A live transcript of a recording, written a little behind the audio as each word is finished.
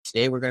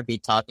Today, we're going to be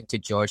talking to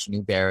George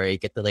Newberry,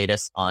 get the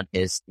latest on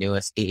his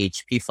newest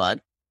AHP fund.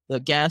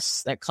 The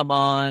guests that come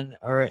on,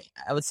 or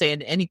I would say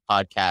in any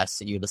podcast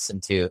that you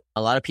listen to,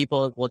 a lot of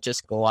people will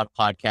just go on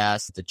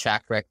podcasts. The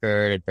track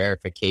record and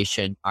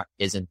verification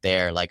isn't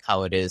there like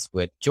how it is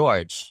with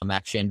George. I'm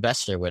actually an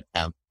investor with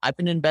him. I've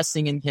been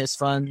investing in his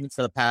fund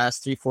for the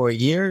past 3-4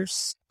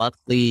 years,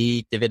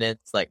 monthly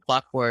dividends like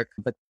clockwork.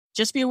 But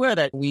just be aware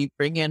that we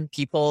bring in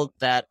people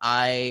that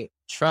I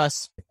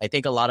trust. I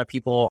think a lot of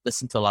people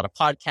listen to a lot of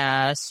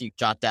podcasts. You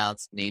jot down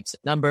some names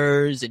and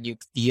numbers and you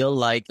feel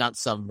like not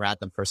some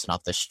random person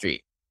off the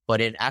street.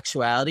 But in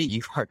actuality,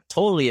 you are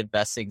totally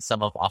investing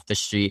someone off the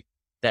street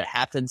that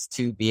happens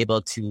to be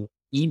able to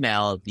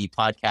email the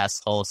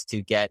podcast host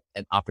to get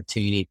an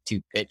opportunity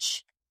to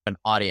pitch an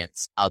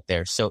audience out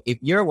there. So if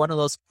you're one of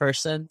those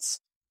persons,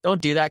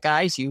 don't do that,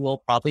 guys. You will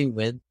probably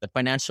win the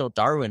Financial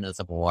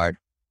Darwinism Award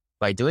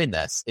by doing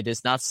this. It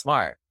is not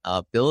smart.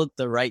 Build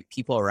the right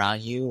people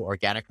around you,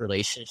 organic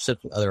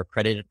relationships with other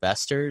accredited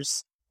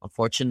investors.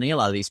 Unfortunately, a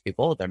lot of these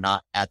people, they're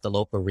not at the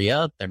local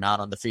RIA. They're not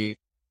on the free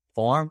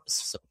forums,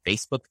 so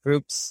Facebook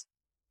groups,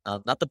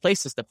 not the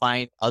places to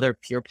find other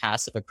pure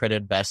passive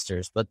accredited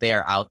investors, but they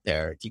are out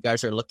there. If you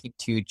guys are looking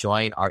to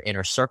join our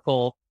inner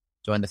circle,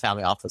 join the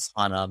Family Office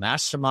HANA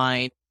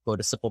Mastermind, go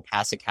to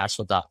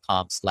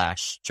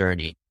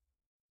simplepassivecashflow.com/journey.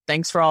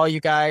 Thanks for all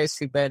you guys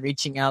who've been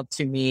reaching out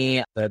to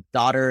me. The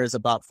daughter is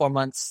about 4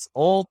 months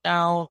old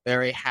now,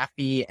 very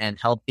happy and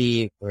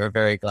healthy. We're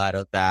very glad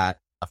of that.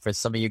 For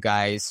some of you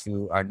guys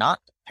who are not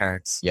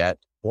parents yet,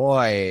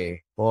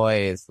 boy,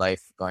 is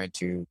life going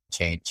to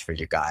change for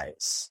you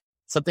guys.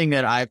 Something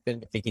that I've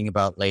been thinking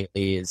about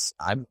lately is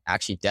I'm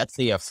actually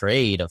deathly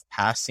afraid of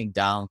passing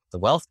down the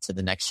wealth to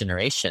the next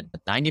generation.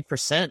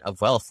 90% of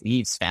wealth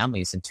leaves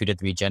families in 2 to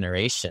 3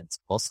 generations,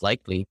 most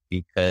likely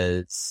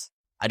because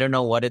I don't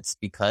know what it's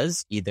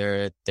because.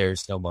 Either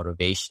there's no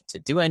motivation to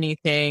do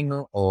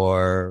anything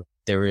or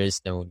there is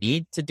no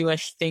need to do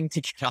anything to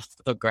get off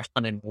the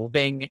ground and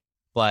moving.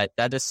 But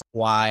that is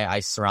why I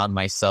surround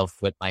myself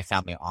with my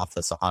family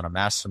office, HANA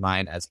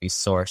Mastermind, as we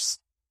source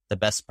the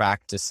best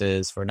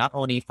practices for not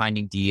only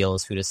finding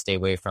deals, who to stay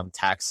away from,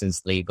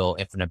 taxes, legal,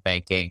 infinite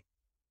banking,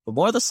 but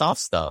more of the soft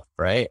stuff,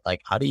 right?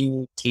 Like, how do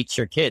you teach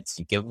your kids?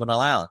 You give them an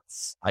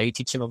allowance. How do you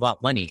teach them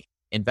about money,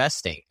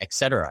 investing,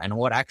 etc., and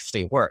what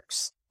actually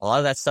works? A lot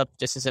of that stuff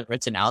just isn't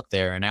written out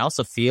there. And I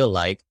also feel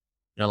like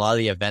in a lot of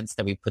the events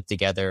that we put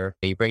together,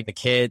 they bring the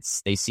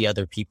kids, they see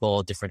other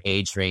people, different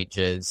age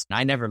ranges. And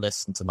I never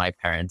listened to my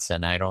parents.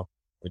 And I don't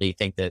really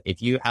think that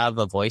if you have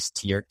a voice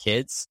to your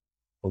kids,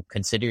 well,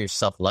 consider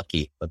yourself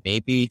lucky. But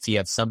maybe if you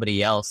have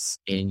somebody else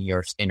in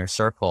your inner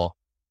circle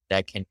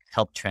that can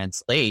help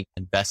translate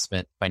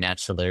investment,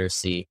 financial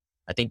literacy,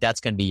 I think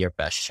that's going to be your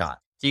best shot.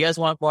 If you guys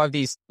want more of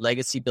these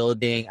legacy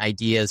building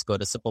ideas, go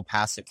to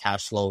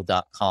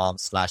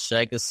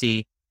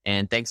simplepassivecashflow.com/legacy.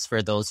 And thanks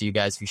for those of you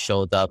guys who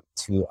showed up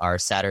to our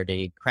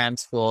Saturday cram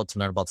school to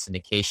learn about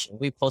syndication.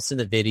 We posted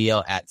the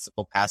video at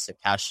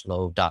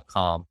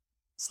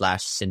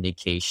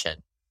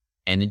simplepassivecashflow.com/syndication.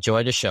 And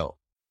enjoy the show.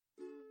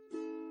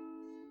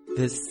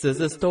 This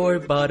is a story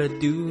about a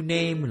dude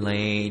named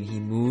Lane. He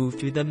moved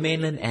to the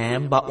mainland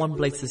and bought one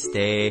place to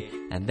stay.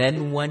 And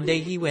then one day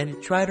he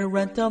went try to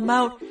rent them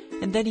out.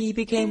 And then he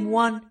became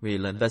one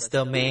real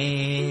investor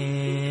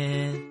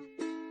man.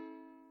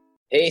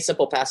 Hey,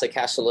 Simple Passive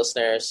Cash Flow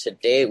listeners.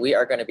 Today we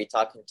are going to be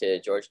talking to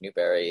George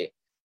Newberry,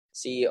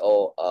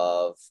 CEO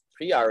of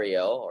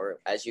Pre-REO, or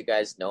as you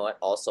guys know it,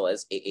 also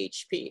as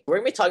AHP. We're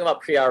going to be talking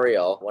about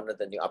Pre-REO, one of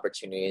the new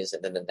opportunities,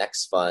 and then the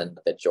next fund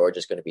that George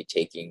is going to be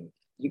taking.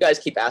 You guys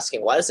keep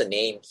asking, why does the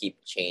name keep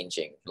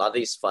changing? A lot of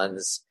these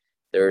funds,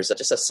 there's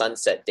just a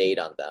sunset date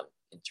on them.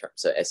 In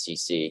terms of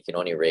SEC, you can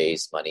only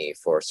raise money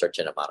for a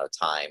certain amount of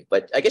time.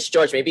 But I guess,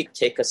 George, maybe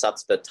take us up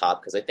to the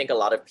top, because I think a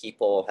lot of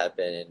people have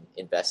been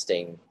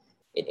investing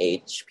in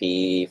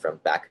HP from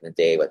back in the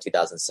day,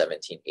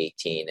 2017,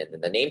 18, and then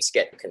the names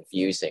get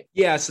confusing.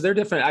 Yeah, so they're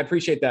different. I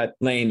appreciate that,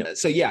 Lane.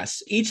 So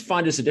yes, each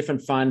fund is a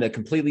different fund, a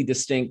completely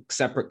distinct,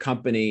 separate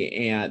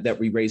company and that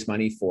we raise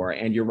money for.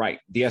 And you're right.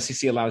 The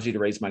SEC allows you to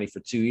raise money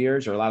for 2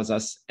 years, or allows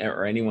us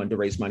or anyone to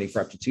raise money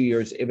for up to 2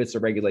 years if it's a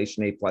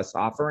Regulation A+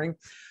 offering.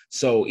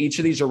 So each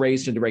of these are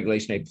raised into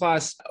Regulation A+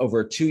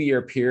 over a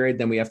 2-year period.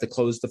 Then we have to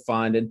close the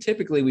fund. And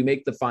typically we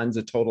make the funds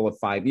a total of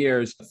 5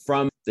 years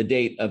from the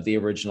date of the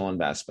original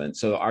investment.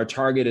 So our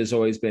target has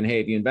always been,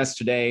 hey, if you invest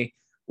today,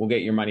 we'll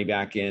get your money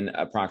back in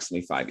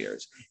approximately 5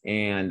 years.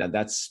 And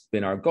that's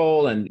been our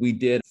goal. And we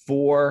did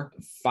 4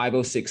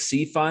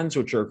 506C funds,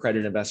 which are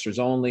accredited investors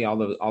only.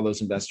 All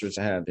those investors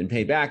have been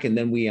paid back. And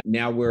then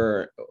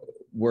we're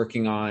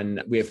working on,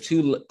 we have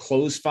 2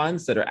 closed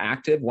funds that are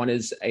active. One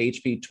is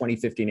AHP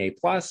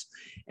 2015A+,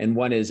 and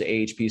one is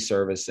AHP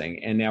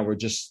Servicing. And now we're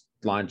just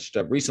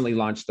recently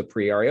launched the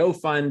Pre-REO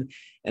fund,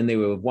 and they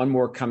have one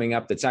more coming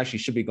up that's actually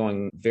should be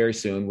going very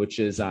soon, which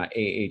is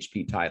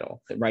AHP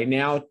Title. Right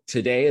now,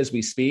 today, as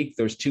we speak,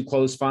 there's 2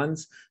 closed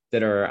funds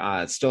that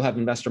are still have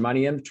investor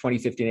money in,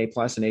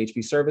 2015A+ and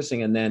AHP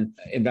Servicing, and then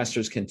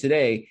investors can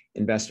today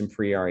invest in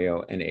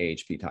Pre-REO and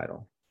AHP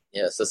Title.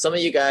 Yeah, so some of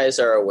you guys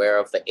are aware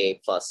of the A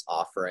plus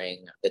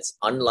offering. It's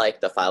unlike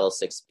the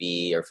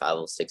 506B or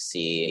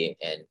 506C,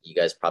 and you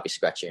guys probably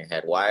scratching your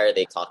head. Why are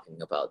they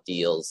talking about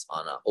deals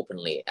on an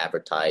openly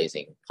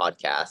advertising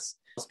podcast?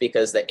 It's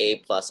because the A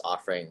plus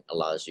offering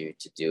allows you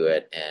to do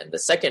it. And the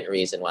second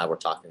reason why we're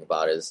talking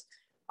about is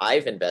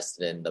I've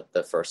invested in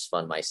the first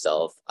fund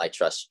myself. I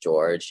trust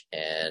George,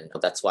 and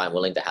that's why I'm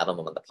willing to have him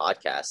on the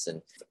podcast.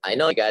 And I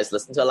know you guys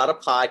listen to a lot of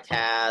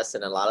podcasts,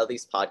 and a lot of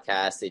these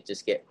podcasts, they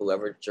just get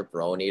whoever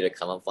jabroni to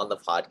come up on the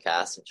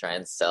podcast and try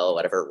and sell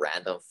whatever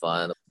random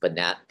fund,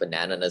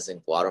 bananas in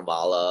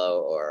Guatemala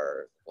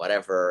or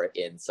whatever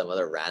in some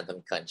other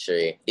random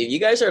country. If you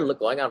guys are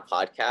going on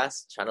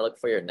podcasts, trying to look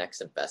for your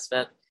next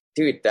investment,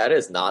 dude, that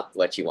is not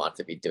what you want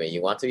to be doing.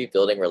 You want to be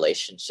building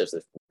relationships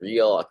with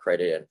real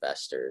accredited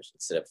investors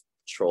instead of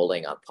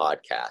trolling on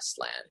podcast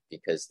land,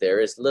 because there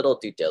is little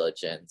due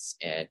diligence.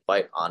 And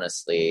quite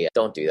honestly,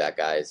 don't do that,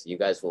 guys. You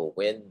guys will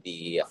win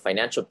the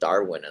financial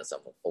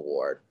Darwinism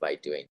award by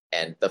doing.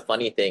 And the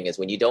funny thing is,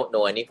 when you don't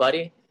know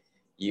anybody,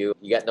 you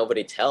got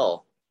nobody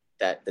tell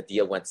that the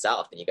deal went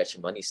south and you got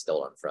your money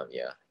stolen from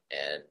you.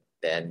 And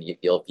then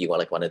you'll be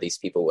like one of these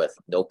people with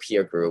no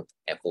peer group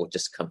and will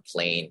just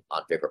complain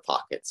on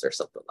BiggerPockets or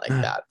something like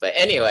that. But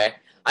anyway,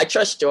 I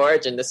trust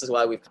George, and this is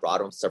why we've brought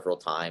him several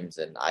times,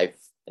 and I've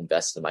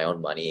invested my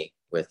own money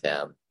with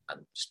him.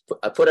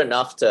 I put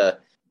enough to,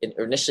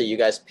 initially you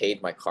guys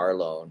paid my car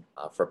loan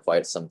for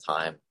quite some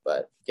time,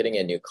 but getting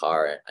a new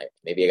car,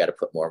 maybe I got to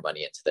put more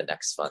money into the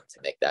next fund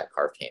to make that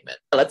car payment.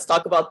 Let's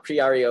talk about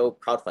pre-REO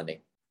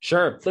crowdfunding.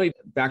 Sure. Let me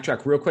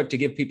backtrack real quick to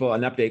give people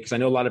an update, because I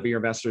know a lot of your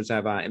investors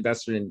have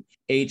invested in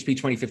AHP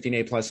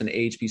 2015A plus and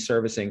AHP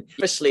servicing.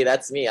 Especially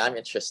that's me. I'm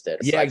interested.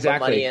 Yeah, I exactly.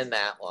 put money in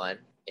that one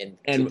in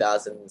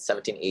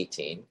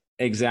 2017-18.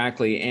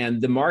 Exactly. And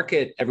the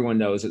market, everyone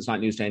knows, it's not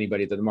news to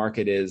anybody that the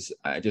market is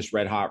just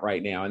red hot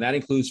right now. And that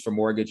includes for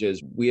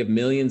mortgages. We have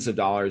millions of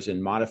dollars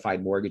in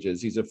modified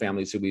mortgages. These are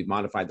families who we've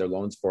modified their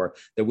loans for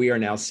that we are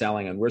now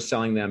selling. And we're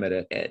selling them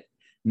at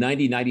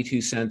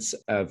 92 cents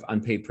of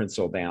unpaid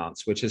principal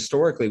balance, which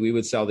historically we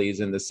would sell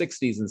these in the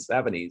 60s and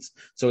 70s.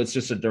 So it's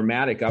just a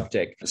dramatic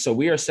uptick. So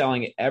we are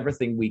selling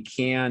everything we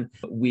can.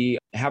 We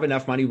have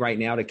enough money right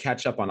now to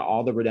catch up on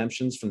all the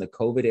redemptions from the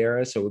COVID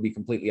era. So we'll be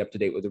completely up to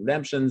date with the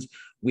redemptions.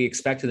 We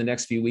expect in the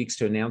next few weeks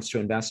to announce to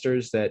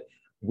investors that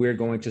we're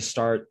going to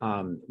start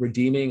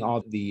redeeming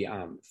all the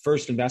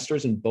first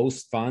investors in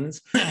both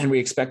funds. And we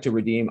expect to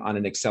redeem on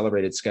an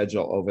accelerated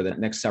schedule over the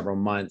next several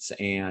months.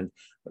 And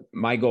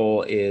my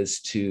goal is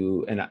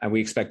to, and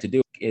we expect to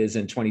do, is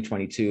in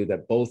 2022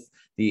 that both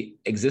the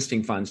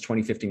existing funds,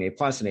 2015A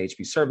plus and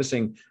AHP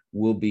servicing,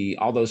 will be,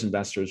 all those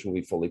investors will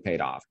be fully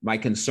paid off. My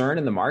concern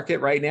in the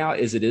market right now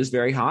is it is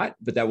very hot,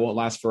 but that won't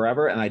last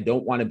forever. And I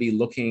don't want to be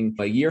looking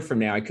a year from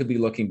now. I could be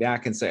looking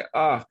back and say,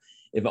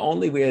 if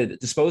only we had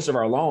disposed of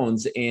our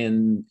loans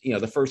in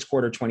the first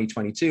quarter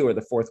 2022 or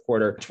the fourth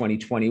quarter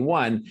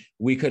 2021,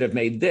 we could have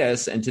made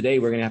this. And today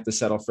we're going to have to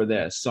settle for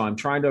this. So I'm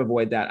trying to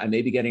avoid that. I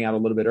may be getting out a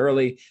little bit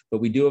early,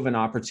 but we do have an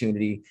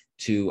opportunity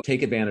to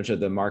take advantage of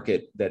the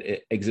market that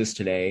exists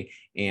today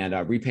and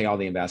repay all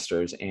the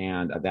investors.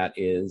 And that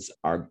is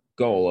our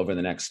goal over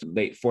the next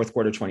late fourth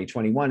quarter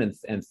 2021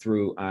 and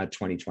through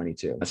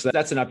 2022. So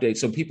that's an update.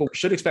 So people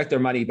should expect their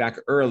money back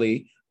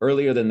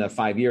earlier than the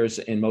 5 years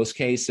in most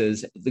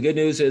cases. The good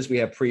news is we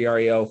have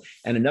pre-REO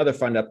and another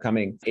fund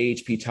upcoming,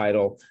 AHP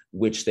title,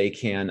 which they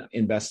can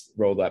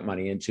roll that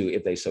money into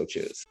if they so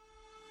choose.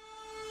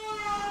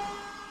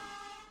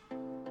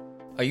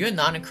 Are you a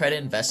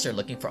non-accredited investor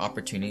looking for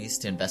opportunities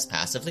to invest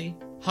passively?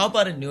 How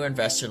about a newer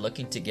investor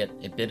looking to get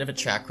a bit of a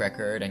track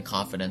record and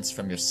confidence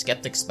from your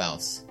skeptic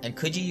spouse? And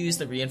could you use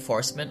the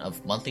reinforcement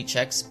of monthly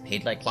checks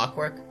paid like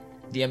clockwork?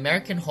 The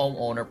American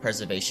Homeowner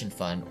Preservation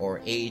Fund, or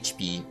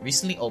AHP,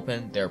 recently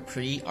opened their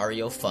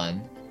pre-REO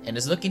fund and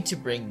is looking to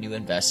bring new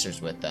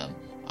investors with them.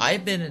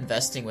 I've been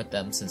investing with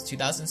them since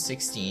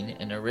 2016,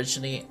 and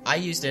originally I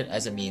used it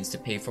as a means to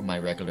pay for my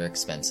regular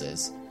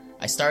expenses.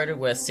 I started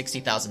with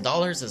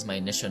 $60,000 as my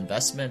initial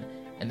investment,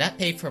 and that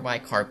paid for my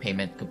car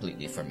payment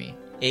completely for me.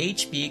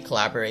 AHP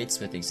collaborates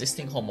with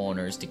existing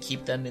homeowners to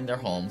keep them in their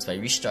homes by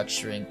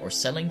restructuring or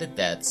selling the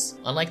debts,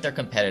 unlike their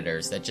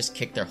competitors that just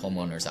kick their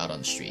homeowners out on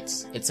the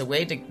streets. It's a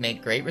way to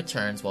make great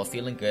returns while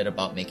feeling good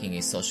about making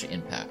a social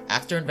impact.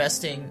 After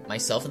investing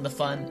myself in the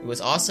fund, it was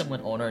awesome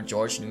when owner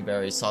George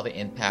Newberry saw the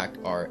impact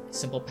our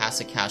Simple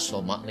Passive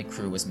Cashflow monthly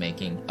crew was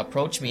making,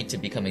 approached me to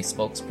become a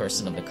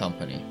spokesperson of the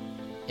company.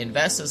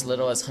 Invest as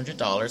little as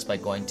 $100 by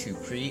going to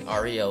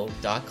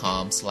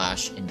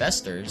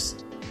prereo.com/investors.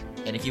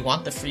 And if you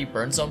want the free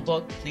Burn Zone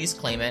book, please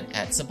claim it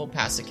at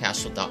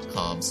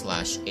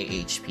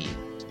simplepassivecashflow.com/AHP.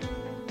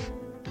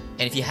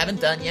 And if you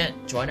haven't done yet,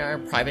 join our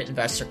private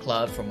investor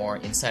club for more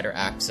insider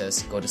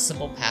access. Go to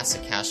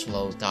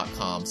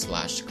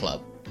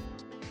simplepassivecashflow.com/club.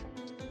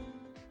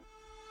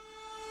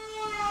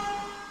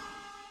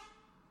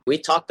 We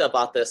talked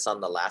about this on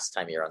the last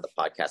time you were on the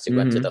podcast. We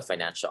went to the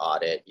financial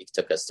audit. You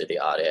took us through the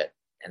audit.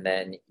 And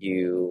then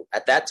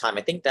at that time,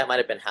 I think that might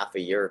have been half a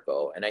year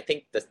ago. And I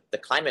think the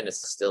climate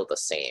is still the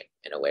same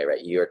in a way,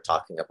 right? You're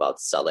talking about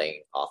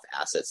selling off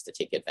assets to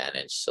take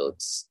advantage. So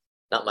it's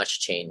not much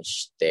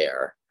change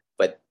there.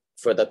 But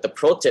for the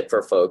pro tip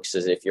for folks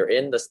is if you're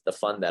in the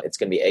fund that it's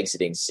going to be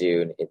exiting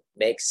soon, it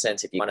makes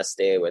sense if you want to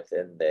stay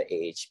within the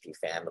AHP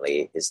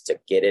family is to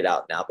get it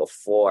out now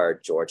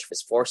before George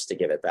is forced to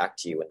give it back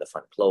to you when the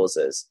fund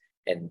closes,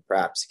 and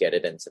perhaps get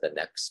it into the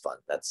next fund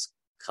that's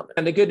coming.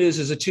 And the good news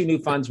is the two new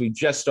funds we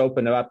just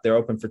opened up. They're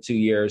open for 2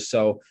 years.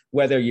 So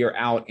whether you're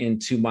out in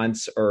 2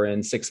 months or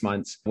in 6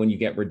 months, when you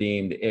get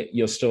redeemed,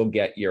 you'll still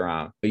get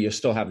you'll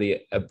still have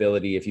the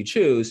ability, if you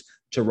choose,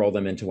 to roll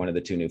them into one of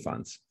the two new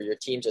funds. Your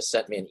team just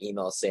sent me an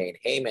email saying,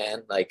 hey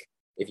man, like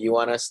if you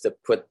want us to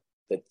put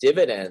the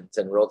dividends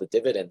and roll the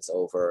dividends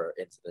over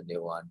into the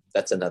new one,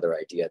 that's another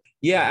idea.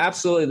 Yeah,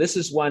 absolutely. This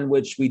is one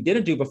which we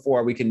didn't do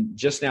before. We can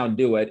just now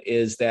do it,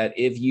 is that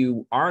if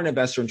you are an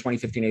investor in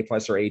 2015 A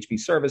plus or AHP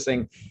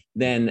servicing,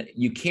 then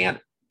you can't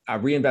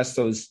reinvest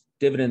those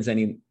dividends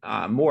any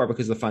more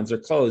because the funds are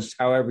closed.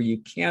 However, you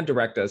can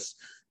direct us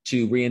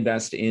to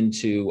reinvest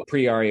into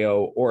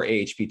pre-REO or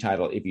AHP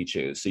title if you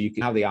choose. So you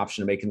can have the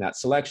option of making that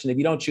selection. If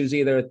you don't choose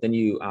either, then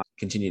you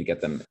continue to get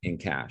them in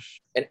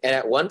cash. And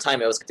at one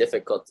time, it was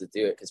difficult to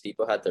do it because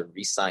people had to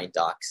re-sign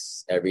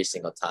docs every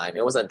single time.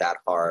 It wasn't that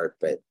hard,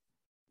 but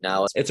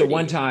now it's a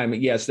one-time.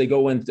 Yes, they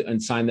go in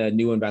and sign the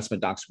new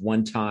investment docs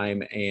one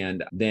time,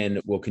 and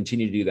then we'll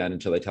continue to do that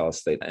until they tell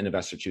us that an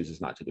investor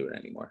chooses not to do it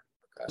anymore.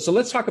 So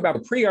let's talk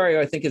about pre-REO.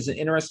 I think is an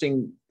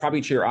interesting,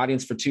 probably to your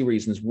audience for two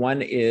reasons.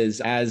 One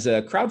is as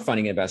a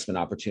crowdfunding investment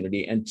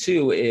opportunity, and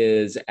two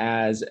is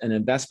as an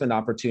investment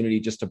opportunity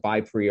just to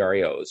buy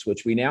pre-REOs,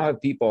 which we now have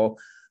people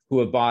who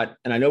have bought,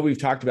 and I know we've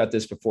talked about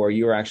this before.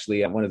 You were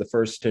actually one of the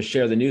first to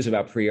share the news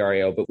about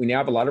pre-REO, but we now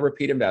have a lot of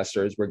repeat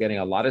investors. We're getting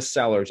a lot of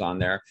sellers on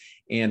there,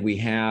 and we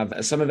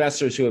have some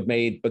investors who have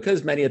made,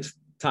 because many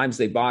times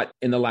they bought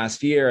in the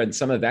last year and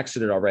some have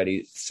exited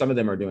already, some of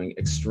them are doing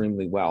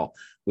extremely well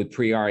with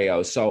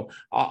pre-REO. So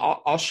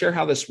I'll share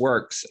how this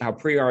works, how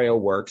pre-REO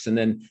works, and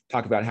then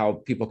talk about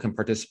how people can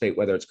participate,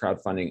 whether it's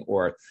crowdfunding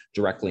or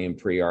directly in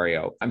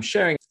pre-REO. I'm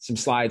sharing some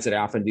slides that I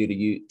often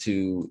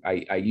do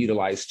I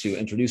utilize to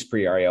introduce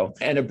pre-REO.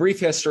 And a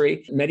brief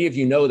history, many of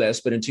you know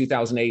this, but in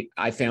 2008,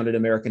 I founded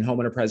American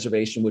Homeowner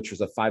Preservation, which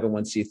was a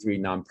 501c3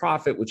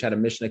 nonprofit, which had a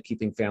mission of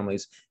keeping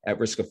families at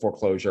risk of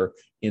foreclosure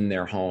in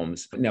their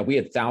homes. Now, we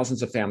had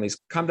thousands of families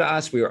come to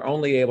us. We were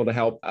only able to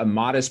help a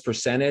modest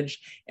percentage.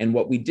 And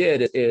what we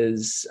did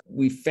is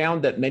we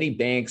found that many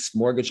banks,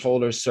 mortgage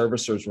holders,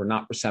 servicers were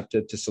not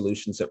receptive to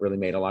solutions that really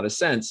made a lot of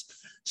sense.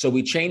 So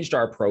we changed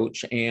our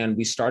approach and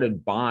we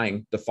started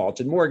buying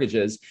defaulted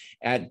mortgages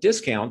at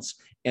discounts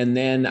and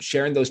then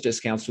sharing those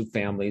discounts with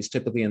families,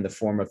 typically in the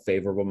form of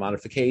favorable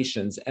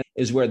modifications, and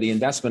is where the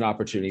investment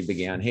opportunity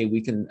began. Hey,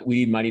 we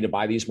need money to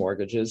buy these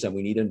mortgages and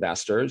we need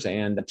investors.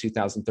 And in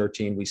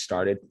 2013, we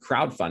started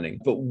crowdfunding.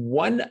 But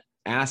one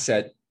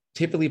asset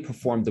typically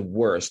performed the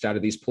worst out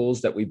of these pools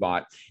that we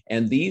bought.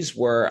 And these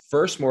were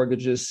first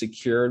mortgages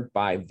secured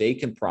by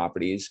vacant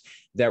properties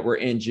that were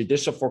in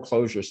judicial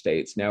foreclosure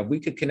states. Now, if we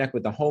could connect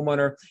with the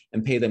homeowner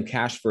and pay them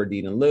cash for a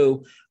deed in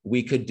lieu,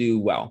 we could do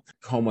well.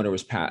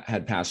 Homeowner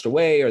had passed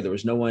away, or there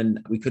was no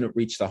one, we couldn't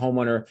reach the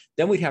homeowner,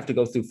 then we'd have to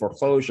go through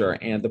foreclosure.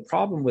 And the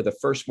problem with a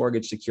first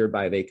mortgage secured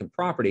by a vacant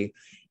property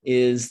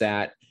is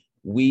that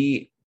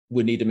we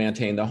would need to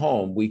maintain the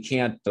home. We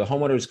can't, the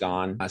homeowner's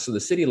gone. So the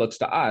city looks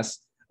to us,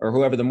 or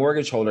whoever the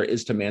mortgage holder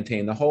is, to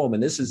maintain the home.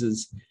 And this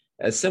is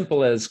as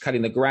simple as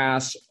cutting the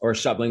grass or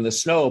shoveling the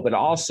snow, but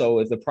also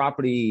if the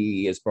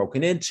property is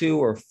broken into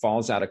or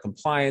falls out of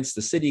compliance,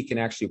 the city can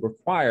actually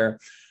require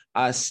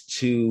us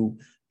to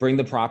bring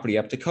the property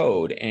up to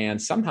code.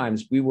 And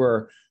sometimes we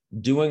were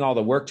doing all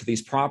the work to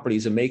these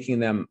properties and making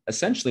them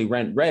essentially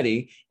rent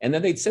ready. And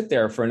then they'd sit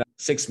there for another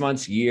 6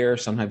 months, year,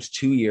 sometimes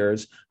 2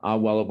 years,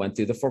 while it went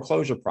through the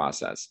foreclosure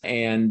process.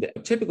 And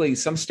typically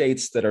some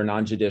states that are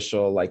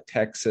non-judicial, like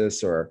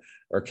Texas or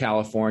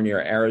California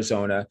or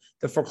Arizona,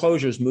 the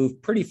foreclosures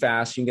move pretty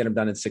fast. You can get them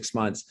done in 6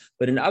 months.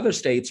 But in other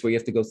states where you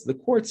have to go through the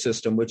court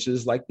system, which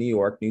is like New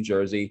York, New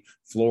Jersey,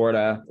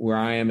 Florida, where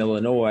I am,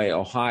 Illinois,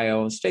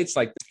 Ohio, states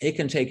like it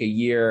can take a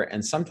year,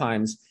 and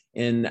sometimes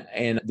in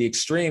the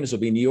extremes will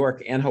be New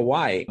York and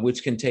Hawaii,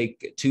 which can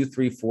take 2,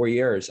 3, 4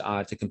 years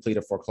to complete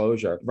a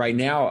foreclosure. Right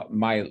now,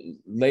 my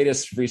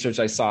latest research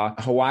I saw,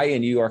 Hawaii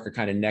and New York are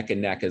kind of neck and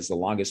neck as the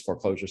longest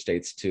foreclosure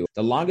states to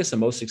the longest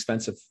and most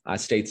expensive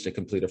states to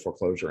complete a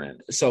foreclosure in.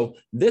 So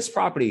this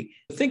property,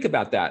 think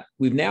about that.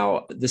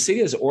 The city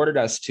has ordered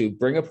us to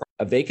bring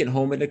a vacant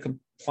home into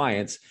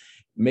compliance,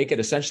 make it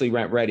essentially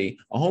rent ready,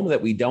 a home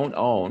that we don't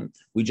own.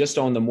 We just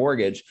own the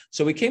mortgage.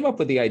 So we came up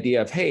with the idea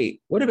of, hey,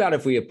 what about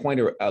if we appoint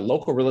a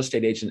local real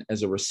estate agent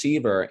as a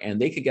receiver, and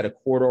they could get a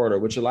court order,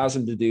 which allows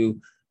them to do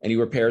any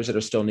repairs that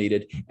are still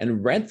needed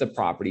and rent the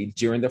property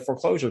during the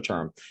foreclosure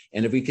term.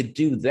 And if we could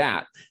do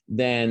that,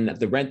 then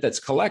the rent that's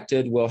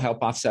collected will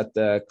help offset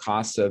the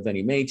costs of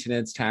any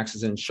maintenance,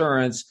 taxes,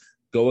 insurance,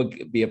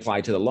 be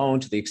applied to the loan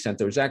to the extent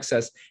there's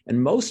excess.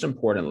 And most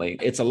importantly,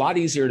 it's a lot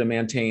easier to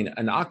maintain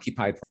an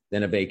occupied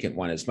than a vacant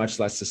one. It's much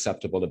less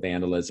susceptible to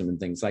vandalism and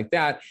things like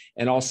that.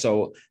 And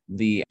also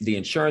the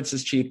insurance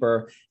is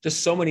cheaper,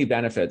 just so many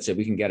benefits if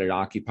we can get it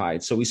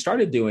occupied. So we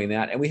started doing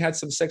that and we had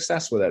some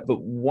success with it.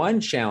 But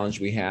one challenge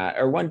we had,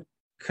 or one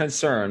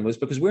concern, was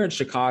because we're in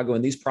Chicago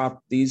and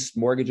these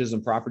mortgages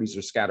and properties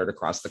are scattered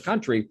across the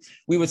country.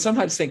 We would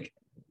sometimes think,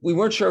 we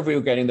weren't sure if we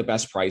were getting the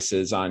best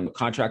prices on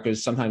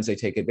contractors. Sometimes they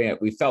take advantage.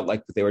 We felt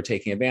like they were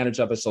taking advantage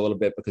of us a little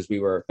bit because we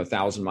were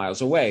 1,000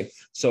 miles away.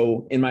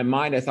 So in my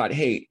mind, I thought,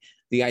 hey,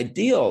 the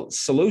ideal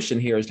solution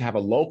here is to have a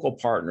local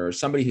partner,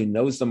 somebody who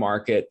knows the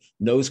market,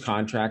 knows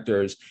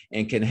contractors,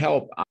 and can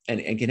help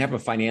and can have a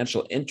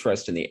financial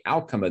interest in the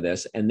outcome of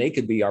this. And they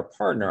could be our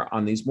partner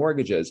on these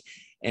mortgages.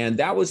 And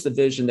that was the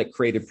vision that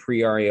created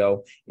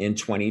PREO in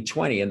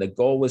 2020. And the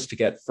goal was to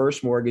get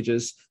first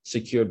mortgages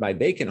secured by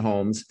vacant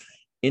homes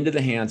into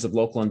the hands of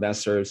local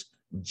investors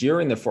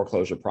during the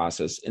foreclosure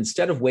process.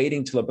 Instead of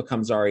waiting till it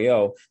becomes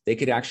REO, they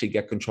could actually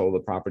get control of the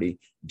property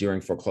during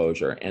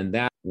foreclosure. And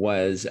that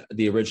was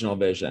the original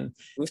vision.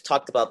 We've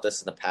talked about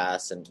this in the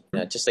past, and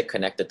just to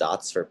connect the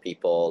dots for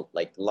people,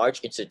 like large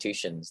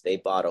institutions, they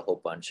bought a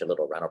whole bunch of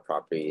little rental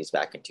properties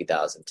back in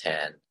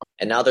 2010.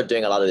 And now they're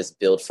doing a lot of this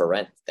build for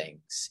rent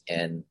things.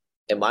 And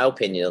in my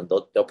opinion,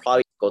 they'll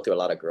probably go through a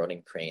lot of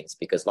growing pains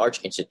because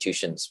large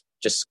institutions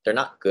they're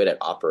not good at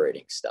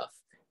operating stuff.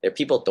 Their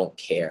people don't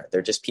care.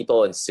 They're just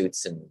people in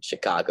suits in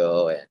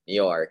Chicago and New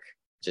York,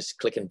 just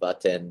clicking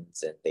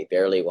buttons, and they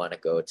barely want to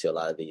go to a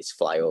lot of these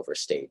flyover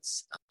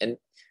states. And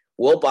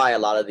we'll buy a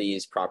lot of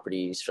these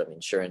properties from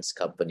insurance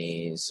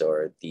companies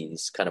or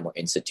these kind of more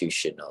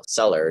institutional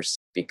sellers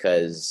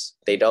because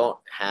they don't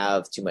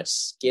have too much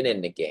skin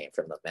in the game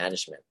from the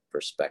management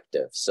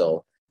perspective.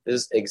 So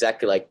this is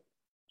exactly like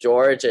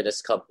George and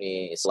his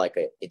company is like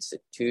an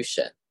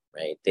institution.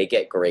 Right? They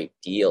get great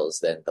deals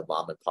that the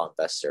mom and pop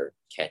investor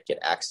can't get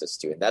access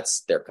to. And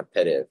that's their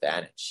competitive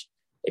advantage.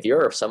 If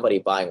you're somebody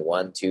buying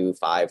 1, 2,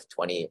 5,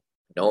 20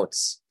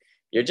 notes,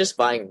 you're just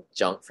buying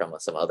junk from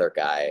some other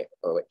guy,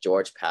 or what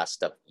George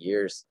passed up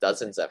years,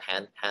 dozens of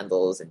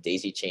handles and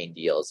daisy chain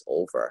deals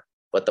over.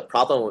 But the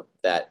problem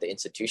that the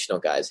institutional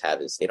guys have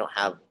is they don't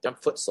have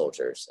foot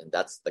soldiers. And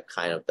that's the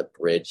kind of the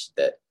bridge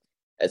that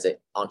as an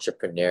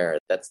entrepreneur,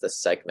 that's the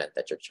segment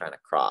that you're trying to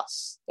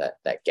cross,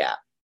 that gap.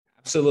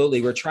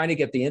 Absolutely. We're trying to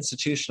get the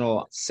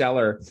institutional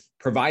seller,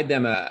 provide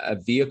them a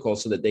vehicle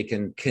so that they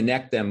can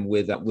connect them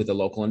with a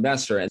local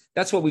investor. And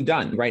that's what we've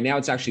done. Right now,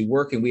 it's actually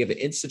working. We have an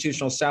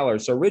institutional seller.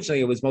 So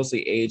originally, it was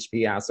mostly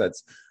AHP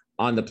assets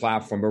on the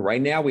platform. But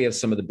right now, we have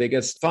some of the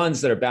biggest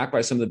funds that are backed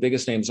by some of the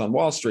biggest names on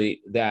Wall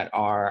Street that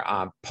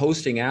are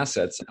posting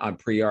assets on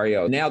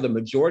PREO. Now, the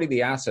majority of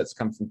the assets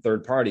come from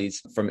third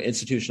parties, from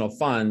institutional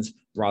funds,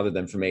 rather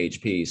than from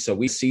AHP. So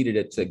we seeded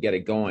it to get it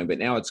going, but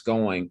now it's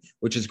going,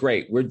 which is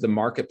great. We're the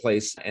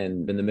marketplace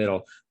and in the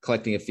middle,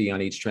 collecting a fee on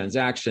each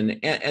transaction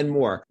and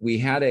more. We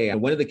had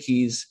one of the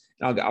keys,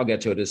 I'll get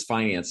to it, is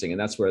financing,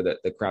 and that's where the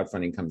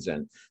crowdfunding comes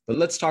in. But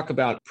let's talk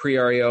about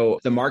PREO,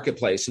 the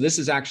marketplace. So this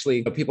is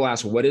actually, people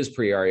ask, what is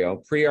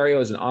PREO? PREO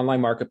is an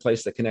online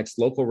marketplace that connects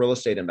local real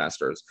estate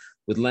investors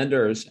with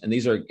lenders, and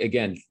these are,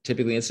 again,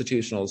 typically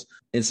institutions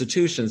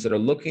that are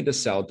looking to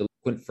sell delinquent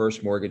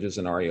first mortgages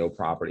and REO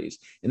properties.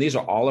 And these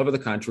are all over the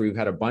country. We've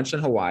had a bunch in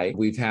Hawaii.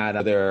 We've had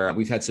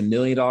some $1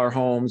 million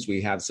homes.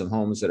 We have some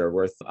homes that are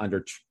worth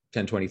under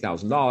 $10,000,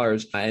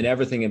 $20,000 and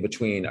everything in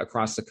between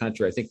across the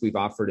country. I think we've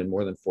offered in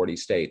more than 40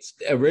 states.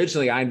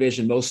 Originally, I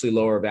envisioned mostly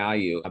lower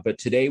value, but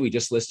today we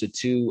just listed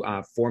two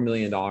 $4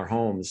 million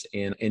homes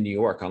in New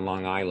York on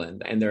Long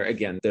Island. And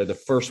they're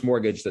the first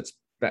mortgage that's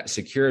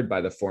secured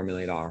by the $4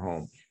 million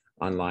home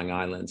on Long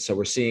Island. So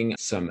we're seeing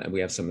we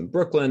have some in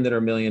Brooklyn that are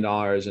 $1 million,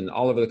 and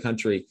all over the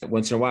country.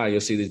 Once in a while,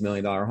 you'll see these $1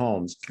 million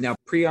homes. Now,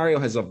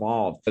 PREO has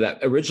evolved. For that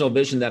original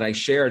vision that I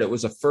shared, it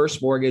was a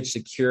first mortgage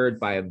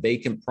secured by a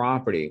vacant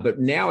property, but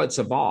now it's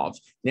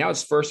evolved. Now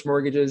it's first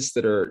mortgages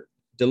that are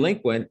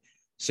delinquent,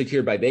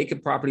 secured by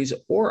vacant properties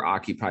or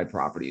occupied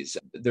properties.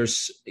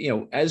 There's,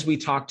 as we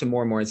talk to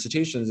more and more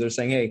institutions, they're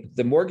saying, hey,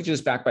 the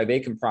mortgages backed by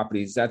vacant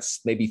properties,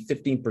 that's maybe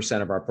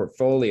 15% of our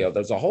portfolio.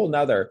 There's a whole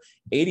nother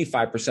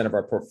 85% of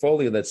our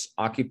portfolio that's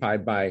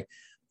occupied by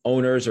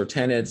owners or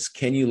tenants.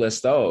 Can you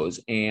list those?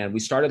 And we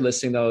started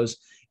listing those,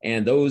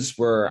 and those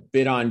were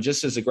bid on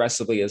just as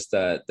aggressively as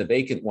the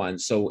vacant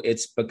ones. So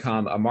it's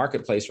become a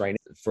marketplace right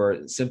now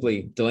for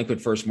simply delinquent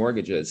first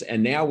mortgages.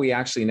 And now we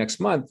actually, next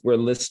month,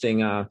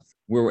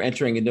 we're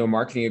entering into a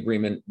marketing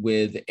agreement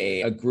with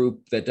a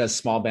group that does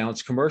small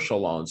balance commercial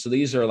loans. So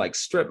these are like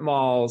strip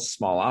malls,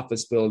 small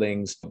office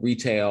buildings,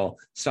 retail,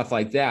 stuff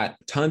like that.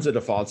 Tons of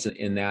defaults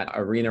in that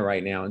arena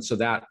right now. And so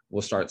that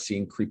we'll start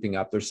seeing creeping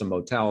up. There's some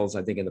motels,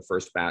 I think, in the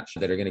first batch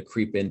that are going to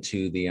creep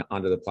onto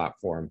the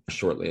platform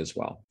shortly as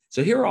well.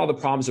 So here are all the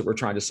problems that we're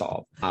trying to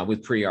solve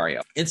with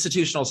PREO.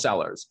 Institutional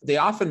sellers, they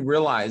often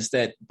realize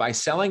that by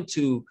selling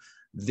to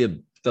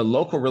the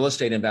local real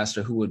estate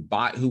investor who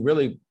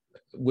really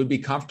would be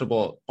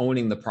comfortable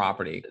owning the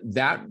property,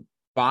 that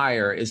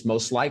buyer is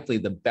most likely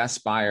the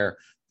best buyer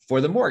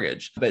for the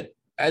mortgage. But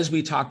as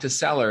we talked to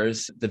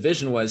sellers, the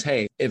vision was,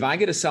 hey, if I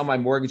get to sell my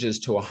mortgages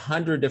to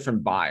 100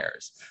 different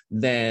buyers,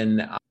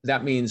 then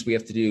that means we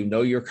have to do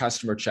know your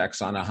customer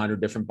checks on 100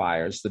 different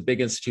buyers. The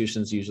big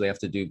institutions usually have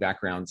to do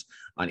backgrounds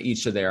on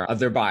each of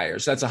their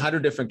buyers. That's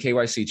 100 different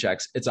KYC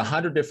checks. It's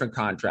 100 different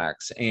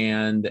contracts.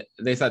 And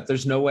they thought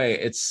there's no way,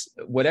 it's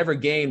whatever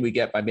gain we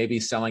get by maybe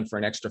selling for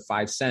an extra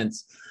 5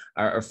 cents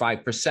or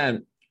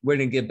 5%, we're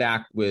going to get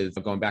back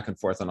with going back and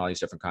forth on all these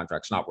different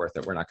contracts. Not worth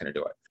it. We're not going to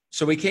do it.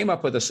 So we came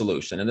up with a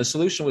solution. And the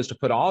solution was to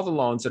put all the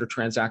loans that are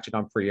transacted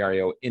on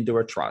pre-REO into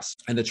a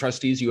trust. And the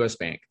trustee is US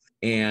Bank.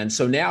 And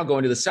so now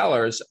going to the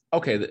sellers,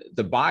 okay,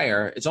 the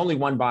buyer, it's only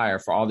one buyer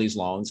for all these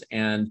loans,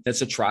 and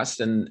it's a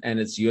trust, and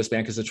it's US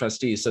Bank as a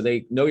trustee. So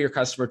they know your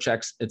customer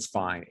checks, it's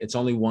fine. It's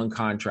only one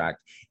contract.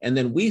 And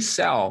then we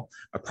sell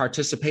a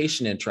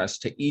participation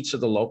interest to each of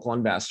the local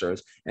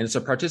investors, and it's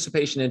a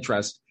participation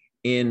interest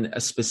in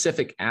a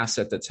specific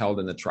asset that's held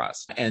in the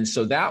trust. And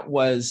so that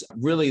was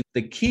really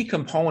the key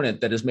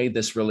component that has made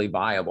this really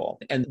viable.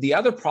 And the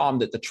other problem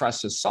that the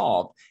trust has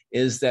solved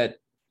is that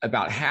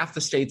about half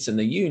the states in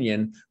the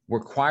union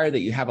require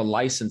that you have a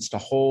license to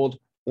hold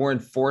or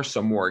enforce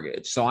a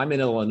mortgage. So I'm in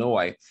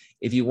Illinois.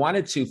 If you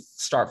wanted to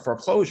start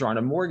foreclosure on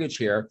a mortgage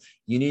here,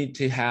 you need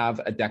to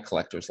have a debt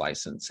collector's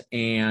license.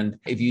 And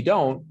if you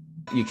don't,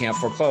 you can't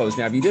foreclose.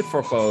 Now, if you did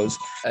foreclose,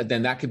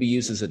 then that could be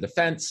used as a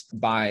defense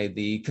by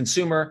the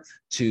consumer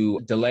to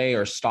delay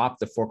or stop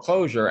the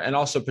foreclosure. And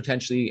also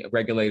potentially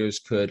regulators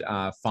could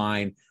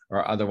fine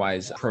or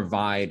otherwise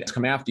provide to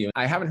come after you.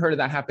 I haven't heard of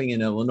that happening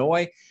in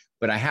Illinois,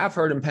 but I have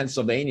heard in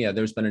Pennsylvania,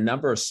 there's been a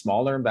number of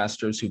smaller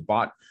investors who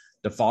bought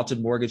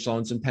defaulted mortgage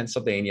loans in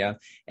Pennsylvania,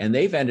 and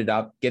they've ended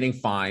up getting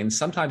fines,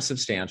 sometimes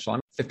substantial,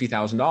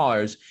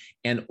 $50,000,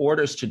 and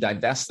orders to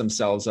divest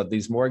themselves of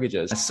these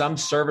mortgages. Some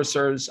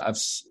servicers,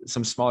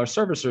 some smaller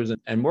servicers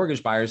and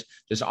mortgage buyers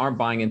just aren't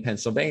buying in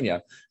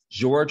Pennsylvania.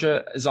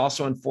 Georgia has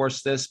also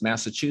enforced this.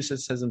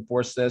 Massachusetts has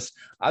enforced this.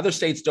 Other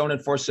states don't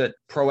enforce it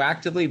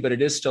proactively, but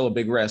it is still a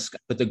big risk.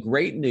 But the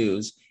great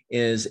news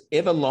is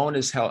if a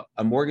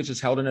mortgage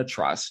is held in a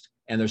trust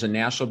and there's a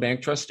national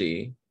bank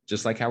trustee,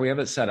 just like how we have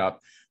it set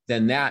up,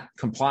 then that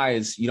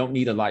complies. You don't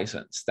need a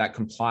license. That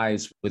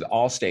complies with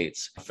all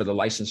states for the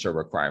licensure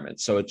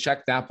requirements. So it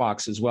checked that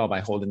box as well by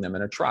holding them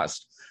in a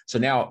trust. So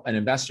now an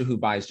investor who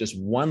buys just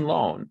one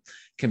loan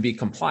can be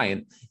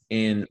compliant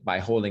by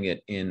holding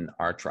it in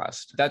our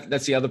trust.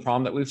 That's the other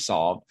problem that we've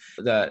solved.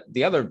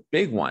 The other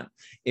big one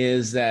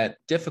is that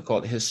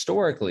difficult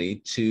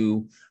historically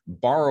to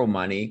borrow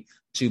money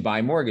to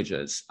buy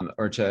mortgages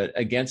or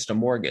against a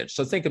mortgage.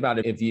 So think about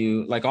it. If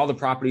you, like all the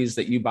properties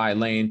that you buy,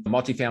 Lane,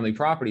 multifamily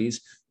properties,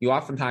 you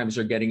oftentimes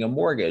are getting a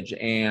mortgage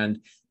and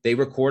they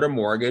record a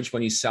mortgage.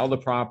 When you sell the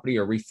property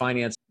or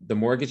refinance, the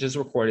mortgage is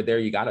recorded there,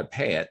 you got to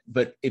pay it.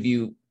 But if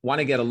you want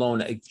to get a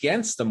loan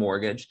against the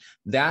mortgage,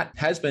 that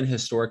has been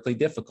historically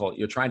difficult.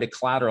 You're trying to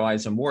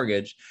collateralize a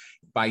mortgage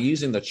by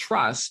using the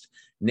trust.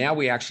 Now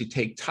we actually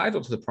take title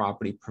to the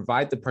property,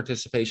 provide the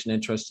participation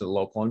interest to the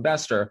local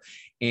investor,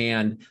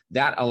 and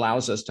that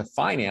allows us to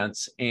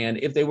finance. And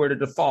if they were to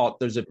default,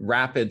 there's a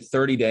rapid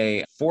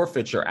 30-day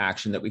forfeiture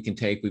action that we can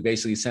take. We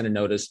basically send a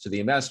notice to the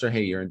investor,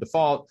 hey, you're in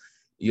default.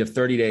 You have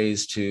 30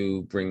 days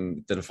to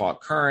bring the default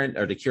current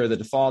or to cure the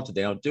default. If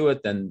they don't do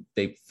it, then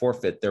they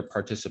forfeit their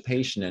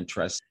participation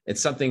interest.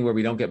 It's something where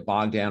we don't get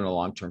bogged down in a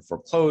long-term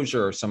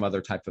foreclosure or some other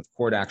type of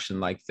court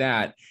action like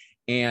that.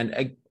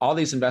 And all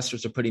these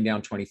investors are putting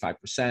down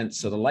 25%.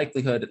 So the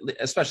likelihood,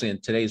 especially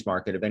in today's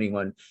market, of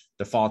anyone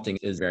defaulting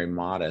is very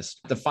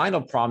modest. The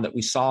final problem that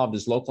we solved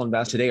is local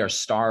investors today are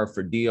starved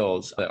for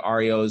deals. The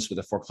REOs with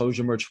the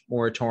foreclosure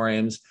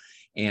moratoriums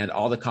and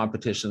all the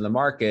competition in the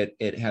market,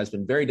 it has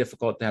been very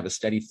difficult to have a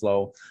steady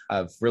flow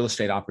of real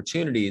estate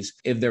opportunities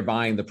if they're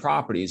buying the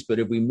properties. But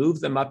if we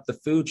move them up the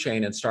food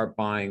chain and start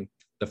buying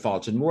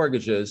defaulted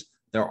mortgages,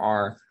 there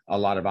are a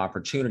lot of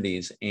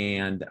opportunities.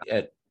 And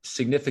at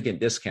significant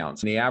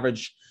discounts. And the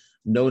average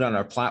note on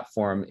our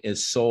platform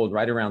is sold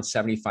right around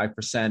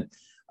 75%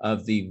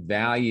 of the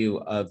value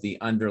of the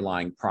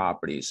underlying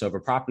property. So if a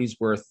property is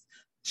worth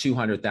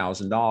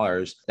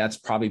 $200,000, that's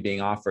probably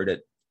being offered at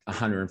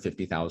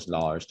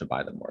 $150,000 to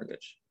buy the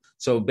mortgage.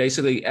 So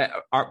basically,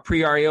 our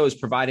pre-REO is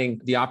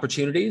providing the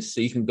opportunities so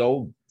you can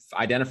go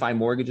identify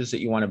mortgages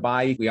that you want to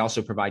buy. We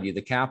also provide you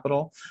the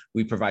capital.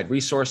 We provide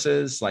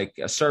resources like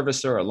a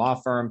servicer, a law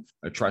firm,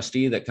 a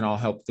trustee that can all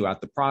help throughout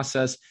the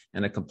process,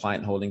 and a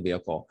compliant holding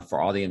vehicle for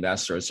all the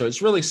investors. So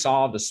it's really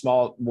solved the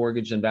small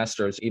mortgage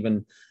investors,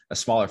 even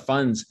smaller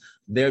funds,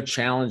 their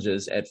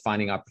challenges at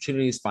finding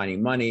opportunities,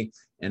 finding money,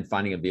 and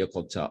finding a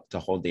vehicle to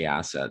hold the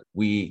asset.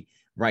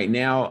 Right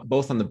now,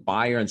 both on the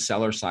buyer and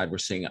seller side, we're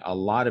seeing a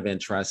lot of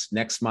interest.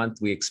 Next month,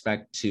 we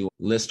expect to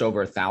list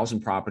over 1,000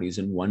 properties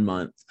in 1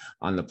 month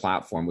on the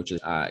platform, which is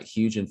a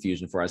huge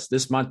infusion for us.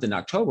 This month in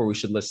October, we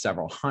should list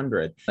several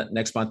hundred.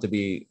 Next month to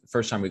be the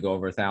first time we go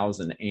over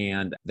 1,000.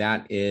 And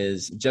that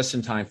is just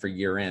in time for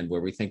year end,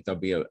 where we think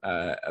there'll be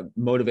a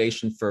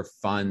motivation for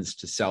funds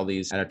to sell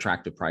these at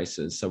attractive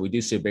prices. So we do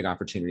see a big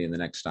opportunity in the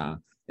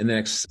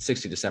next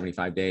 60 to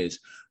 75 days.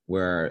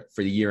 where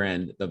for the year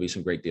end, there'll be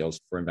some great deals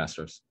for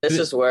investors. This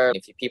is where,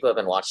 if people have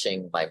been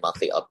watching my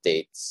monthly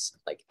updates,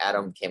 like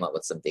Adam came up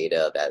with some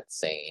data that's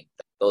saying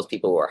that those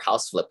people who are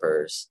house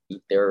flippers,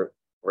 their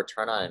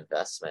return on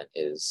investment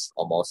is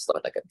almost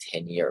like a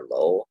 10-year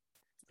low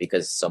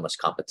because so much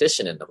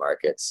competition in the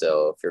market.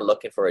 So if you're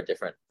looking for a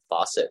different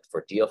faucet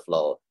for deal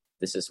flow,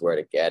 this is where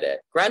to get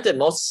it. Granted,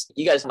 most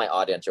you guys in my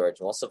audience, George,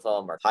 most of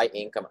them are high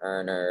income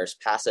earners,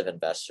 passive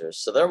investors.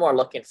 So they're more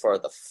looking for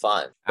the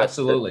fun.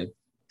 Absolutely.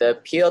 The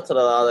appeal to the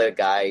other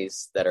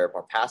guys that are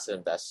more passive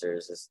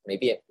investors is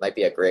maybe it might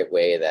be a great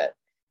way that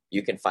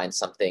you can find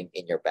something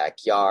in your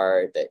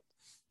backyard, that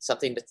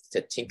something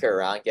to tinker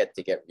around, get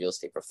real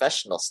estate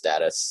professional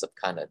status, some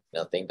kind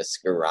of thing to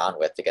screw around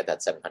with to get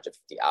that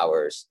 750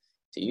 hours,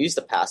 to use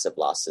the passive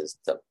losses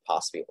to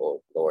possibly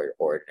lower your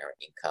ordinary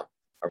income.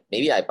 Or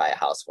maybe I buy a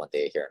house one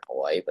day here in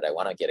Hawaii, but I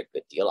want to get a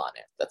good deal on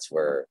it. That's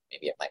where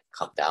maybe it might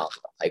come down to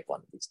the pipe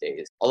one of these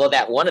days. Although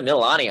that one in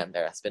Mililani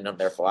there, it's been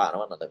there for a while. I don't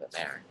want to live in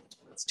there.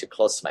 It's too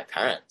close to my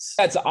parents.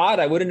 That's odd.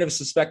 I wouldn't have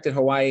suspected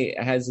Hawaii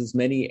has as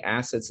many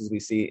assets as we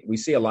see. We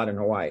see a lot in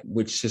Hawaii,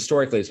 which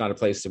historically is not a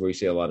place where we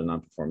see a lot of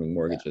non-performing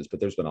mortgages, but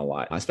there's been a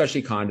lot,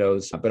 especially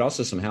condos, but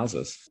also some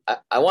houses.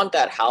 I want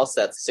that house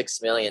that's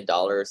 $6 million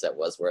that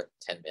was worth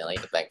 $10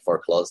 million the bank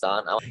foreclosed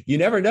on. You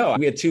never know.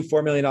 We had two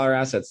 $4 million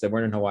assets that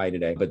weren't in Hawaii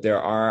today, but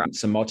there are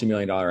some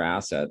multi-million-dollar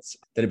assets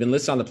that have been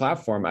listed on the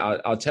platform.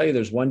 I'll tell you,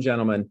 there's one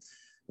gentleman,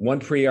 one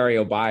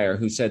pre-REO buyer,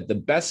 who said the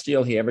best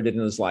deal he ever did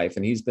in his life,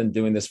 and he's been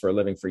doing this for a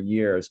living for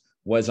years,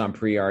 was on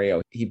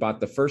pre-REO. He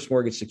bought the first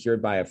mortgage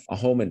secured by a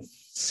home in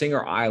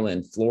Singer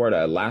Island,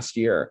 Florida last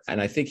year.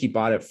 And I think he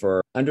bought it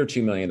for under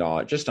 $2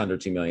 million, just under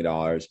 $2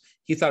 million.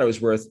 He thought it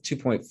was worth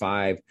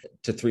 $2.5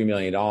 to $3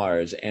 million.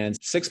 And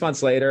 6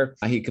 months later,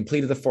 he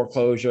completed the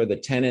foreclosure.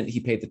 He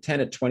paid the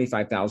tenant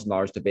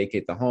 $25,000 to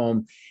vacate the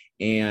home.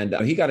 And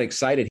he got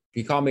excited.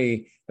 He called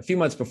me a few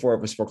months before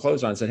it was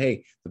foreclosed on and said,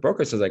 hey, the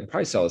broker says I can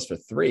probably sell this for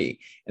 $3 million.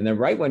 And then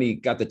right when he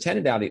got the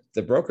tenant out,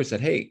 the broker said,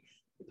 hey,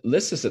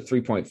 list this at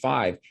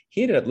 3.5.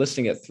 He ended up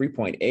listing at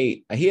 3.8.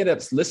 He ended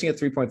up listing at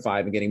 3.5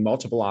 and getting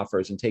multiple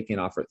offers and taking an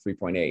offer at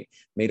 3.8.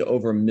 Made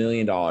over $1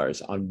 million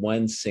on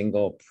one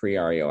single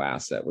pre-REO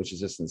asset, which is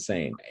just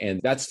insane.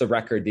 And that's the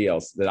record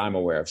deals that I'm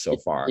aware of so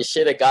far. You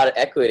should have got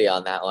equity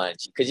on that one,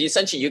 because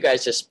you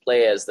guys just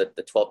play as the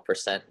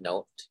 12%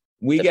 note.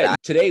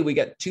 Today we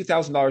get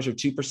 $2,000 or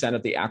 2%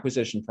 of the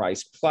acquisition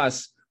price,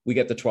 plus we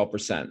get the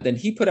 12%. Then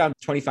he put out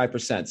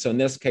 25%. So in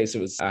this case,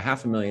 it was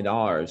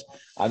 $500,000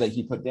 that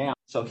he put down.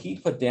 So he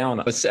put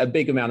down a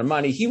big amount of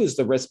money. He was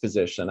the risk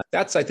position.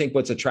 That's, I think,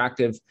 what's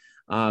attractive,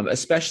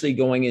 especially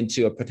going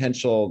into a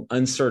potential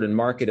uncertain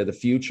market of the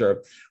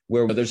future,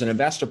 where there's an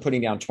investor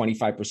putting down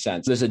 25%.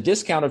 So there's a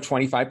discount of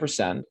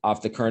 25%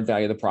 off the current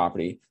value of the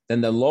property.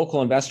 Then the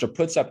local investor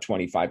puts up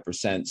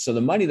 25%. So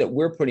the money that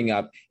we're putting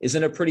up is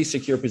in a pretty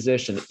secure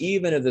position,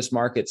 even if this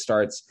market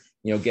starts,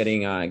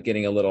 getting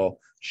a little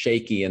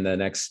shaky in the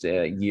next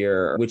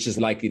year, which is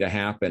likely to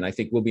happen. I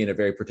think we'll be in a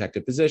very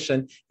protected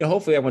position.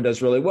 Hopefully everyone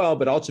does really well,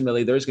 but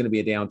ultimately there's going to be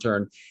a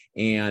downturn.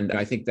 And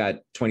I think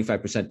that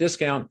 25%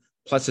 discount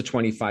plus a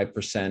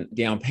 25%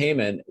 down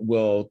payment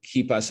will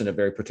keep us in a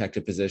very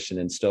protected position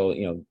and still,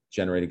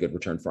 generate a good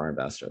return for our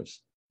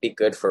investors. Be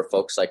good for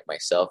folks like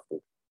myself who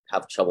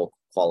have trouble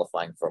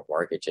qualifying for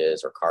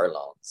mortgages or car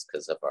loans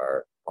because of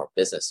our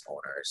business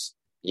owners.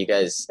 You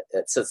guys,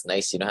 it's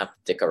nice. You don't have to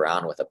dick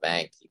around with a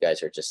bank. You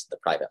guys are just the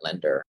private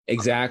lender.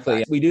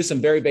 Exactly. We do some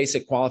very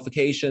basic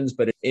qualifications,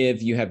 but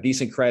if you have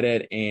decent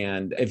credit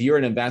and if you're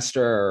an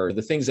investor, or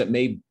the things that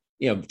may,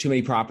 too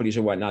many properties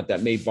or whatnot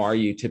that may bar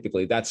you,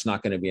 typically that's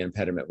not going to be an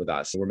impediment with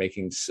us. We're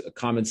making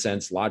common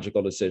sense,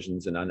 logical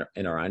decisions in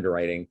our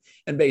underwriting.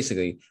 And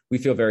basically, we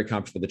feel very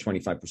comfortable with the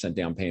 25%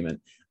 down payment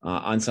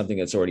on something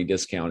that's already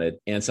discounted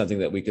and something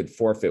that we could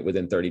forfeit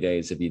within 30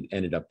 days if you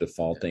ended up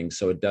defaulting.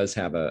 So it does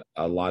have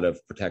a lot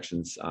of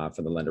protections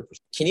for the lender.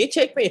 Can you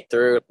take me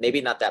through, maybe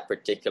not that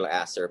particular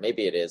asset, or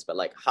maybe it is, but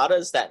how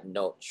does that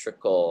note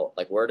trickle?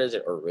 Where does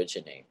it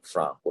originate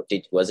from?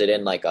 Was it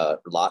in a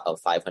lot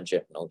of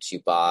 500 notes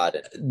you bought?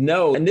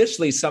 No,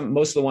 initially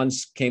most of the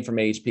ones came from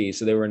HP.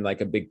 So they were in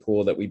a big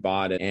pool that we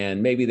bought,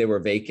 and maybe they were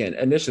vacant.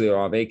 Initially they were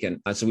all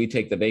vacant. So we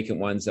take the vacant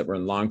ones that were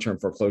in long-term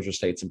foreclosure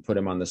states and put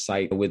them on the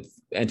site with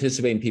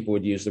anticipating people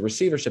would use the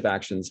receivership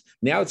actions.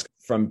 Now it's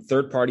from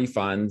third-party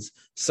funds.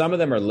 Some of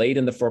them are late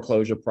in the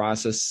foreclosure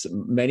process.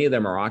 Many of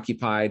them are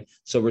occupied.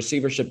 So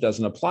receivership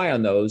doesn't apply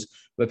on those,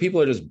 but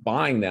people are just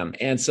buying them.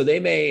 And so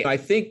I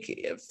think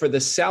for the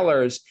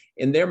sellers,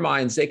 in their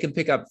minds, they can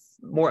pick up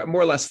more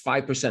or less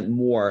 5%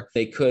 more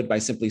they could by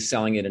simply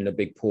selling it in a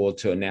big pool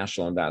to a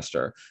national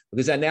investor,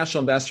 because that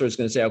national investor is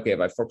going to say, okay, if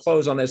I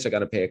foreclose on this, I got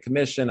to pay a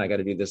commission, I got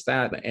to do this,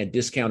 that, and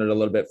discount it a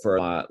little bit for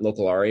a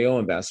local REO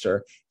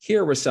investor.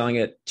 Here, we're selling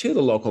it to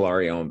the local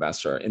REO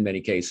investor in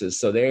many cases.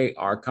 So they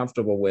are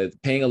comfortable with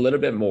paying a little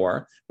bit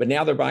more, but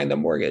now they're buying the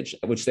mortgage,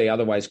 which they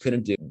otherwise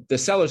couldn't do. the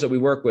sellers that we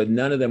work with,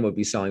 none of them would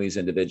be selling these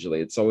individually.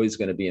 It's always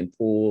going to be in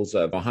pools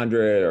of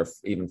 100 or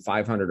even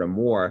 500 or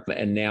more.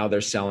 And now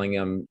they're selling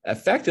them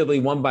effectively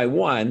one by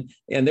one,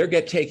 and they're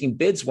taking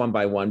bids one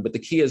by one. But the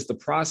key is the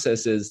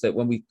process is that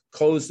when we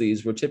close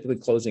these, we're typically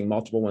closing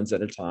multiple ones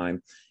at a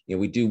time.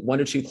 We do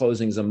 1 or 2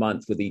 closings a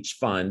month with each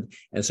fund.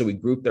 And so we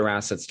group their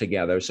assets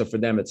together. So for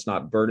them, it's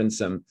not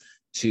burdensome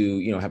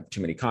to, have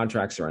too many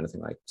contracts or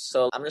anything like that.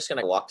 So I'm just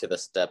going to walk through the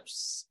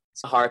steps.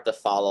 It's hard to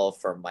follow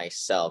for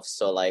myself.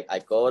 So like I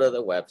go to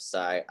the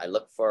website, I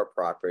look for a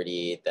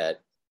property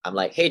that I'm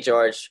like, hey,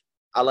 George,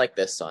 I like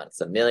this one.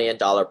 It's $1 million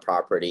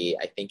property.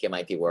 I think it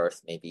might be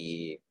worth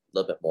maybe a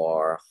little bit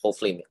more,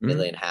 hopefully $1.5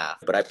 million.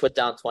 But I put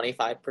down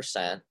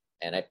 25%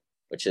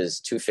 which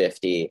is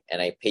 $250,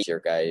 and I paid your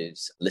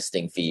guys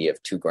listing fee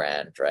of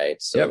 $2,000,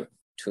 right? So yep.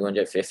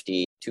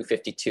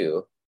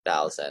 $252,000.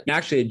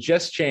 Actually, it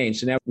just changed.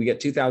 So now we get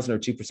 2,000 or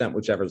 2%,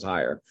 whichever's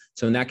higher.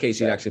 So in that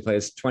case, you'd actually pay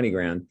us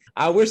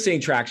 $20,000. We're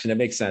seeing traction. It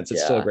makes sense.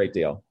 It's still a great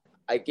deal.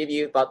 I give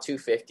you about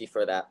 $250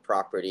 for that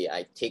property.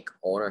 I take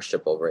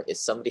ownership over it.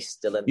 Is somebody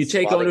still in? You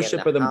take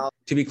ownership of them.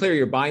 To be clear,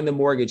 you're buying the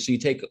mortgage, so you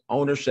take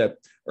ownership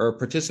or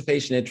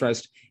participation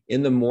interest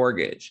in the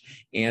mortgage.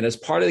 And as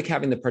part of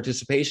having the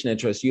participation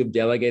interest, you have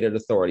delegated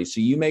authority. So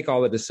you make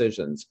all the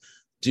decisions.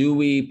 Do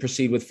we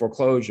proceed with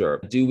foreclosure?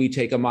 Do we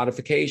take a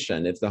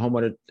modification if the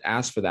homeowner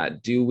asks for that?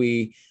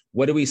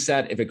 What do we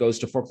set if it goes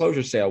to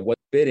foreclosure sale? What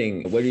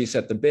bidding? Where do you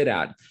set the bid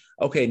at?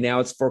 Okay, now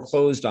it's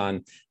foreclosed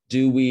on.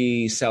 Do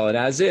we sell it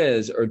as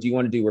is, or do you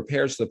want to do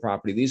repairs to the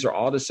property? These are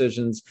all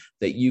decisions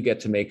that you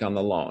get to make on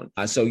the loan.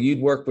 So you'd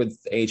work with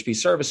AHP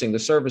Servicing. The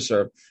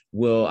servicer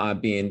will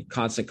be in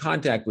constant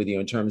contact with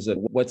you in terms of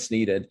what's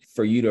needed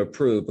for you to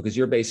approve, because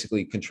you're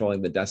basically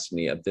controlling the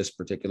destiny of this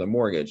particular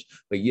mortgage.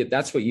 But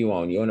that's what you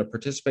own. You own a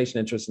participation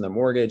interest in the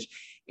mortgage.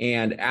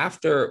 And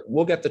after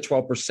we'll get the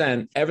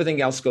 12%,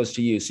 everything else goes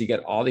to you. So you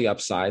get all the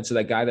upside. So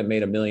that guy that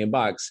made $1 million,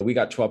 we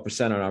got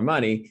 12% on our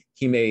money.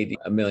 He made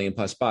 $1 million+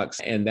 bucks.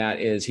 And that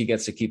is, he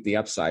gets to keep the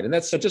upside. And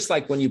that's so just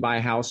like when you buy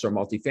a house or a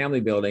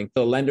multifamily building,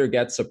 the lender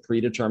gets a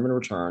predetermined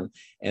return,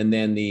 and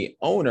then the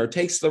owner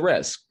takes the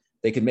risk.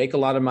 They could make a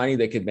lot of money.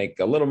 They could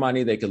make a little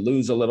money. They could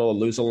lose a little,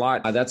 lose a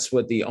lot. That's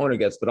what the owner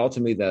gets. But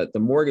ultimately, the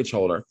mortgage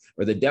holder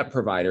or the debt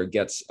provider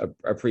gets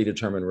a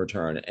predetermined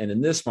return. And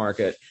in this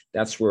market,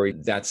 that's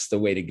the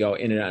way to go.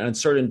 In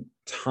uncertain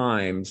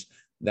times,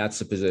 that's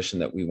the position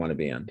that we want to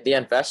be in. The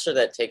investor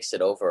that takes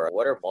it over,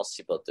 what are most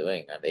people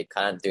doing? Are they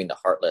kind of doing the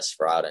heartless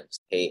route and just,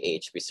 hey,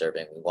 AHP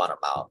Serving, we want them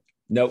out?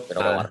 Nope. We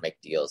don't want to make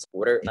deals.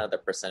 What are the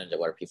percentage of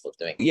what are people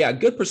doing? Yeah, a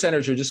good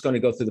percentage are just going to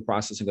go through the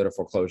process and go to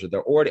foreclosure.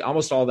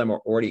 Almost all of them are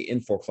already in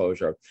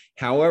foreclosure.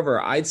 However,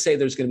 I'd say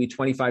there's going to be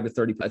 25 to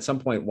 30 at some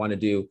point want to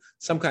do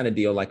some kind of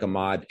deal like a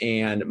mod.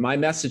 And my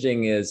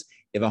messaging is,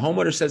 if a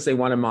homeowner says they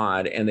want a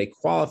mod and they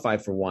qualify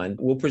for one,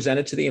 we'll present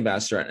it to the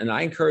investor. And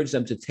I encourage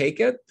them to take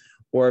it.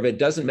 Or if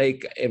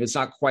it's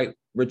not quite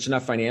rich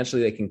enough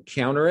financially, they can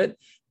counter it,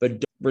 but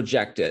don't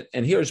reject it.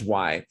 And here's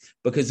why.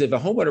 Because if a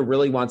homeowner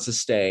really wants to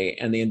stay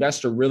and the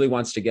investor really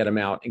wants to get them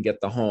out and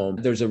get the home,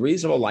 there's a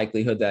reasonable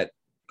likelihood that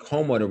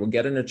homeowner will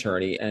get an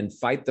attorney and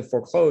fight the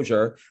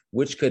foreclosure,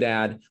 which could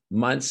add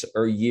months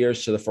or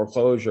years to the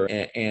foreclosure.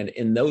 And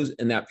in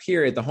that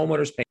period, the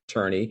homeowner's paying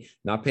attorney,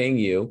 not paying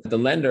you.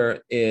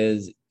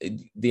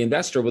 The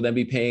investor will then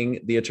be paying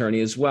the attorney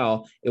as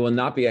well. It will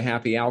not be a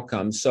happy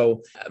outcome.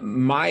 So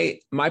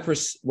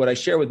what I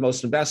share with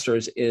most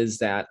investors is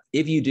that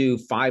if you do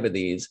 5 of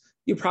these,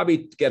 you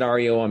probably get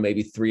REO on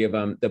maybe 3 of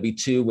them. There'll be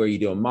 2 where you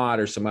do a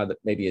mod or some other,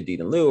 maybe a deed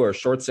in lieu or a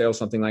short sale,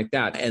 something like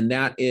that. And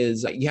that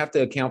is, you have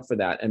to account for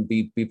that and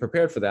be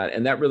prepared for that.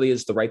 And that really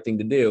is the right thing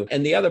to do.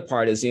 And the other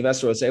part is the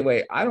investor will say,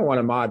 wait, I don't want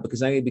a mod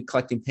because I'm going to be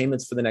collecting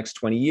payments for the next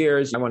 20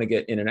 years. I want to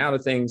get in and out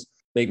of things,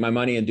 make my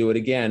money and do it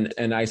again.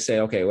 And I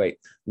say, okay, wait,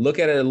 look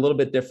at it a little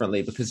bit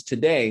differently, because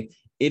today,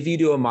 if you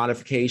do a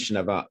modification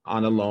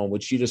on a loan,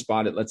 which you just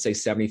bought at, let's say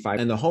 75,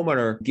 and the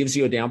homeowner gives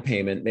you a down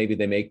payment, maybe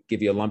they may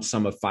give you a lump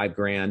sum of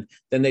 $5,000,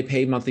 then they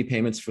pay monthly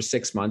payments for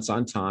 6 months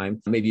on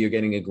time. Maybe you're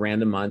getting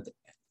 $1,000 a month.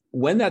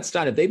 When that's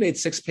done, if they made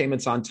 6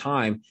 payments on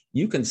time,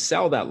 you can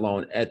sell that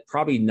loan at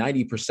probably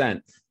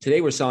 90%.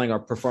 Today, we're selling our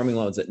performing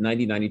loans at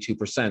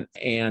 92%.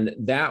 And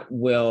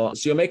so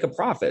you'll make a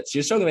profit. So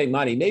you're still gonna make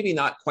money, maybe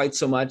not quite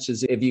so much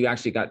as if you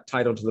actually got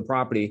title to the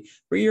property,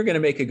 but you're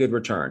gonna make a good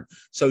return.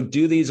 So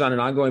do these on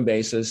an ongoing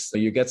basis. So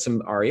you get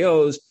some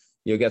REOs,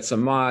 you'll get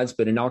some mods,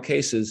 but in all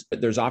cases,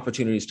 there's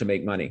opportunities to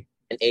make money.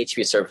 And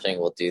AHP Servicing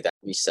will do that,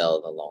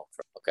 resell the loan.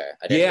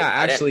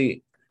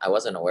 I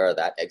wasn't aware of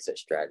that exit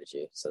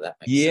strategy. So that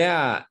makes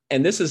sense.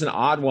 And this is an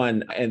odd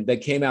one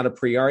that came out of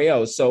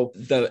pre-REO. So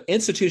the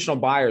institutional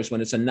buyers, when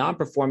it's a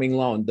non-performing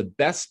loan, the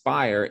best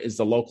buyer is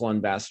the local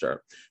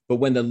investor. But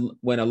when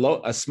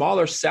a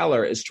smaller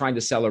seller is trying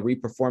to sell a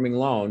reperforming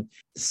loan,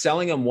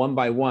 selling them one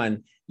by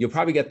one, you'll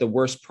probably get the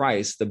worst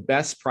price. The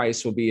best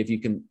price will be if you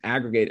can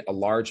aggregate a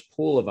large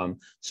pool of them.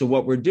 So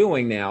what we're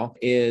doing now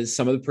is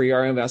some of the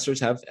pre-REO investors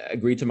have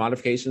agreed to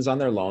modifications on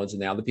their loans, and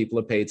now the people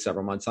have paid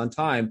several months on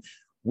time.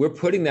 we're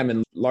putting them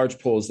in large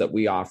pools that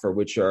we offer,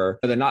 which they're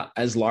not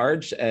as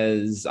large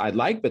as I'd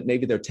like, but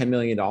maybe they're $10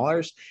 million.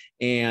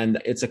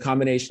 And it's a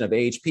combination of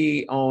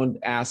AHP owned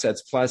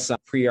assets plus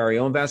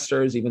pre-REO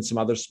investors, even some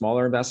other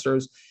smaller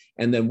investors.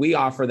 And then we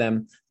offer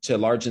them to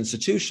large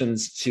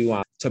institutions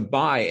to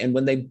buy. And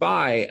when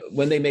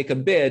they make a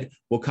bid,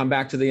 we'll come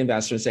back to the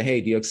investor and say,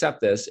 hey, do you accept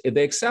this? If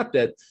they accept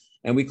it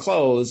and we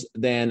close,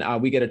 then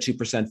we get a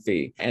 2%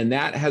 fee. And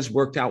that has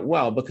worked out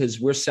well because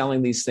we're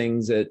selling these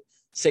things at,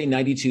 say,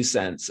 92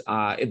 cents.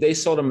 If they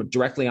sold them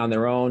directly on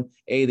their own,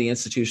 the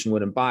institution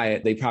wouldn't buy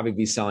it. They'd probably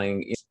be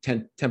selling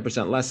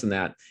 10% less than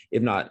that,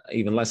 if not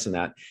even less than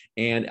that.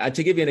 And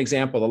to give you an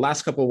example, the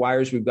last couple of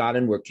wires we've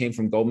gotten came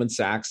from Goldman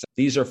Sachs.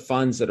 These are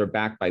funds that are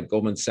backed by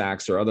Goldman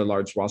Sachs or other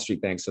large Wall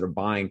Street banks that are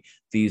buying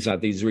these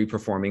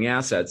reperforming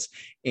assets.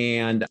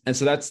 And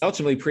so that's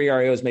ultimately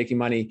pre-REO is making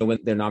money when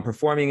they're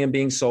non-performing and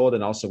being sold,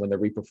 and also when they're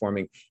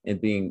reperforming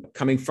and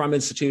coming from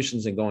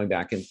institutions and going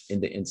back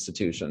into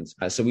institutions.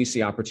 So we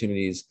see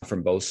opportunities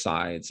from both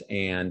sides.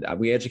 And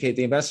we educate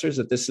the investors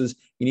that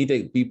you need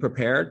to be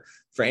prepared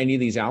for any of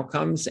these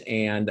outcomes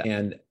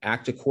and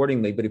act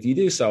accordingly. But if you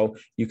do so,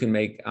 you can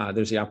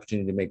there's the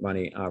opportunity to make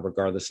money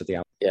regardless of the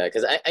outcome. Yeah,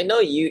 because I know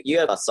you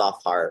have a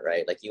soft heart,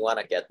 right? Like you want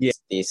to get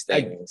these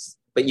things,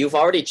 but you've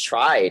already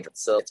tried.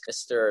 So it's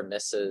Mr. or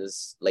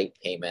Mrs. Late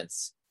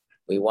Payments.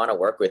 We want to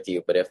work with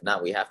you, but if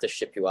not, we have to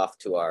ship you off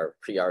to our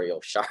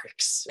pre-REO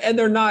sharks. And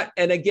they're not.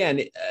 And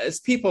again,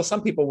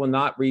 some people will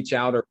not reach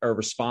out or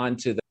respond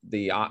to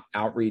the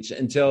outreach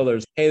until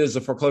there's a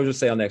foreclosure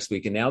sale next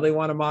week. And now they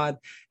want a mod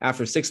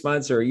after 6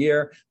 months or a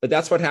year. But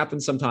that's what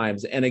happens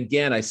sometimes. And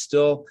again, I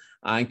still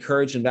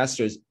encourage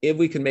investors, if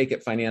we can make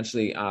it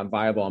financially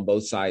viable on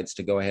both sides,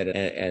 to go ahead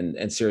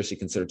and seriously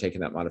consider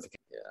taking that modification.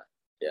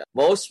 Yeah.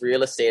 Most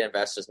real estate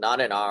investors, not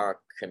in our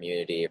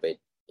community, but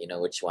you know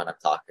which one I'm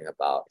talking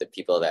about. The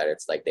people that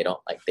it's like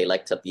they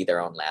like to be their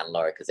own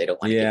landlord because they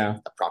don't want to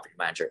give the property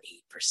manager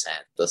 8%.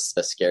 The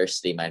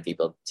scarcity mind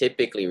people.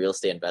 Typically, real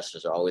estate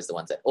investors are always the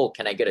ones that,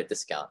 can I get a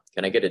discount?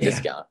 Can I get a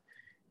discount?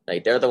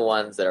 Like they're the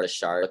ones that are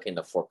sharp looking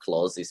to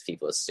foreclose these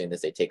people as soon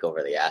as they take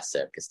over the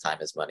asset because time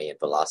is money and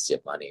velocity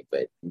of money.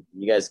 But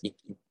you guys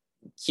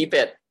keep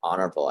it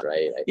honorable,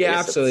 right?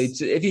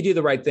 Absolutely. If you do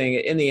the right thing,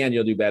 in the end,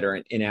 you'll do better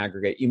in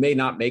aggregate. You may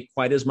not make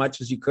quite as much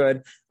as you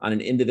could on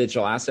an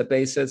individual asset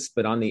basis,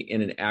 but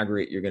in an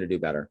aggregate, you're going to do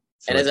better.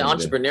 And as an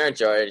entrepreneur,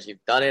 George,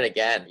 you've done it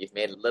again. You've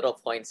made little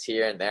points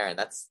here and there,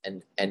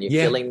 and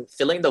you're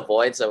filling the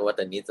voids of what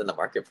the needs in the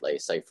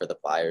marketplace, like for the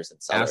buyers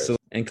and sellers. Absolutely.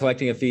 And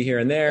collecting a fee here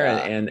and there,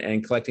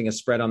 and collecting a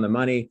spread on the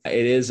money.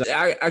 It is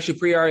actually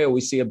pre-REO.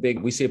 We see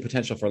a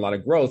potential for a lot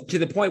of growth, to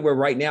the point where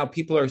right now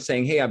people are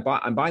saying, "Hey,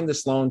 I'm buying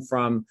this loan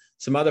from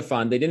some other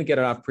fund. They didn't get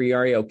it off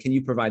pre-REO. Can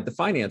you provide the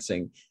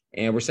financing?"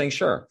 And we're saying,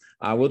 sure,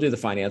 we'll do the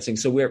financing.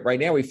 So right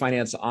now we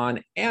finance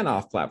on and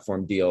off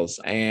platform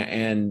deals,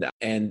 and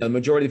the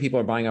majority of people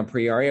are buying on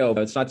pre-REO.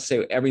 But it's not to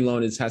say every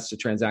loan has to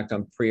transact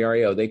on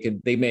pre-REO.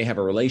 They may have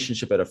a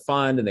relationship at a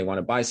fund and they want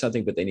to buy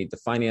something, but they need the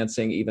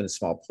financing. Even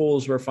small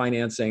pools we're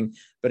financing.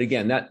 But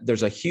again,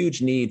 there's a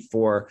huge need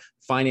for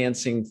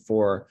financing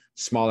for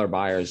smaller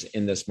buyers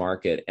in this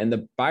market. And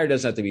the buyer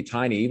doesn't have to be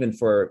tiny. Even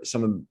for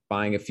someone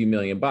buying a few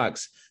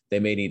 $1,000,000, they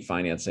may need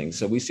financing.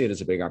 So we see it as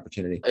a big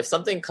opportunity. If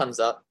something comes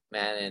up,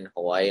 man, in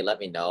Hawaii, let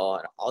me know.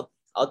 And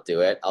I'll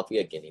do it. I'll be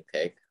a guinea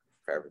pig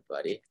for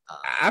everybody.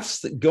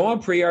 Go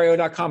on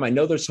pre-REO.com. I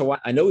know there's Hawaii.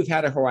 I know we've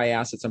had a Hawaii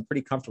assets. I'm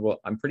pretty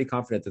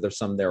confident that there's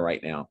some there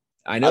right now.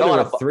 I know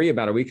there were 3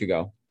 about a week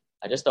ago.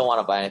 I just don't want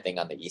to buy anything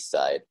on the east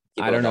side.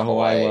 I don't know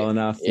Hawaii well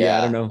enough. Yeah,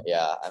 I don't know.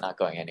 Yeah, I'm not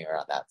going anywhere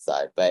on that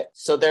side. But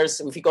so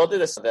if you go through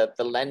this,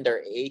 the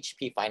lender,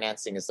 AHP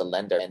Financing is the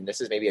lender. And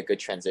this is maybe a good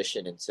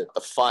transition into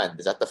the fund.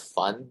 Is that the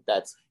fund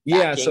that's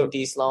backing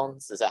these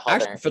loans? Is that how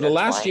they're for the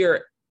last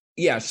year?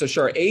 Yeah, so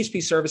sure.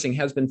 AHP Servicing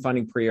has been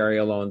funding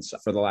pre-REO loans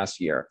for the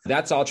last year.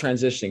 That's all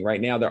transitioning.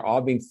 Right now, they're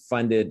all being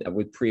funded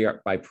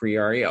by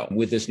pre-REO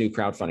with this new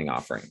crowdfunding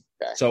offering.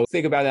 Okay. So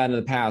think about that in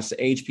the past.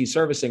 AHP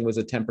Servicing was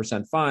a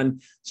 10%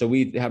 fund. So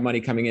we have money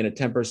coming in at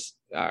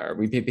 10%.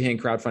 We pay paying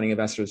crowdfunding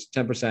investors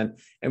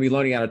 10%, and we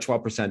loaning out at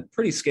 12%.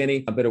 Pretty skinny,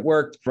 but it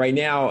worked. Right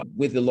now,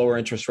 with the lower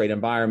interest rate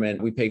environment,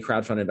 we pay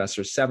crowdfunding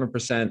investors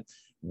 7%.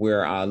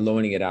 We're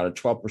loaning it out at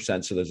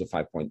 12%. So there's a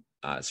 5-point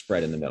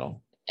spread in the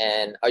middle.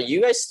 And are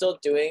you guys still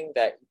doing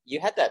that?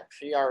 You had that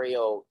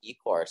pre-REO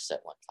e-course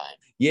at one time.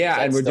 Yeah,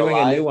 and we're doing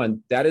a new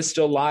one. That is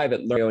still live at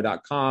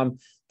REO.com.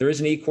 There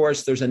is an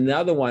e-course. There's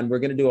another one. We're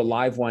going to do a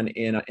live one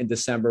in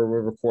December.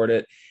 We'll record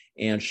it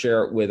and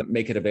share it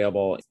make it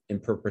available in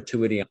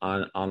perpetuity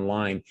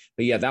online.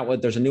 But yeah,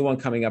 there's a new one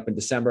coming up in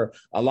December.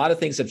 A lot of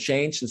things have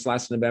changed since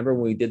last November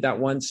when we did that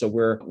one. So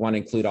we want to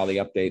include all the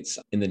updates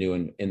in the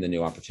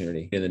new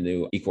opportunity, in the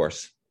new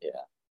e-course. Yeah.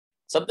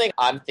 Something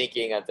I'm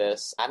thinking of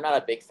this, I'm not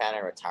a big fan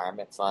of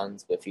retirement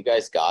funds, but if you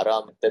guys got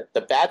them,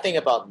 the bad thing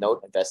about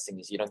note investing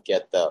is you don't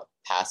get the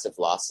passive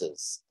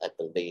losses, I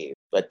believe.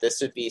 But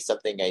this would be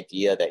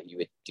idea that you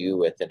would do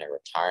within a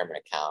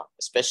retirement account,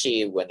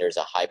 especially when there's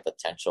a high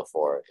potential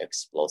for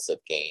explosive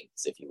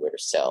gains if you were to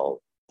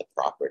sell the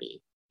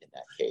property. in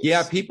that case.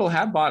 Yeah, people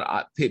have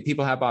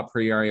bought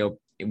pre-REO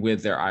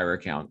with their IRA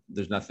account.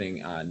 There's nothing,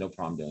 no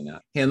problem doing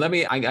that. And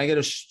I got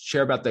to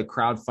share about the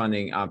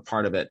crowdfunding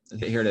part of it.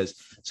 Here it is.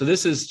 So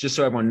this is just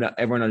so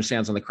everyone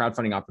understands on the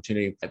crowdfunding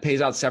opportunity. It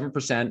pays out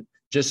 7%,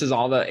 just as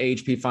all the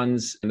AHP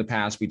funds in the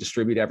past. We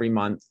distribute every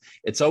month.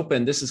 It's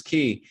open. This is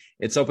key.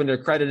 It's open to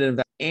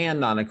accredited and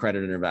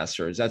non-accredited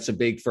investors. That's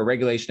for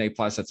Regulation A+,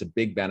 that's a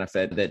big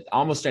benefit that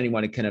almost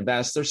anyone can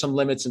invest. There's some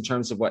limits in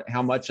terms of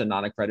how much a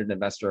non-accredited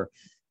investor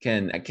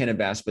can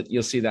invest, but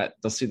they'll see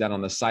that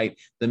on the site.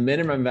 The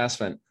minimum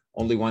investment,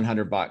 only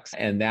 $100.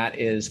 And that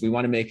is, we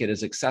want to make it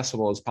as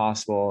accessible as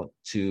possible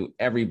to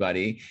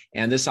everybody.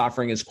 And this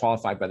offering is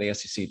qualified by the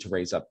SEC to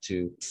raise up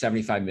to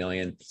 $75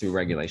 million through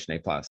Regulation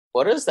A+.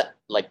 What is that,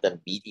 like the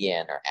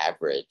median or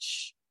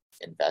average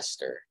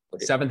investor?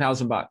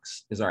 $7,000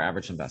 is our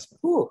average investment.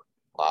 Ooh,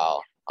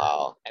 wow.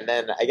 And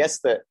then I guess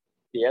the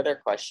other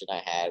question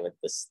I had with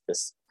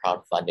this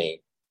crowdfunding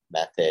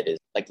method is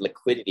like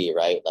liquidity,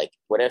 right? Like,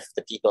 what if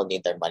the people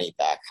need their money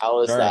back?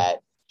 How is that?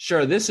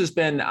 Sure. This has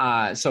been,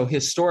 so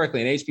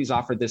historically, and AHP's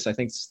offered this, I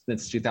think,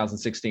 since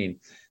 2016,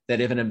 that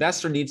if an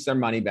investor needs their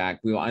money back,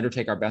 we will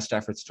undertake our best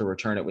efforts to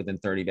return it within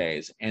 30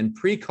 days. And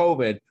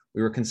pre-COVID,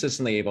 we were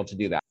consistently able to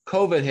do that.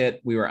 COVID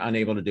hit, we were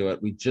unable to do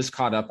it. We just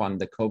caught up on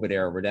the COVID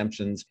era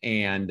redemptions,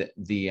 and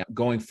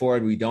going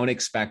forward, we don't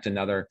expect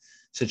another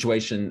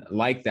situation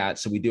like that.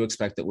 So we do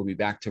expect that we'll be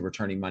back to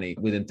returning money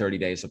within 30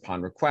 days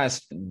upon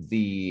request,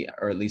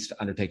 or at least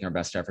undertaking our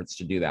best efforts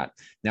to do that.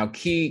 Now,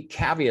 key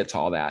caveat to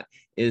all that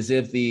is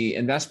if the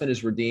investment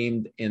is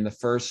redeemed in the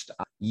first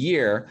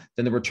year,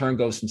 then the return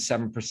goes from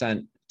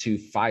 7% to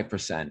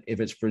 5%. If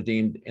it's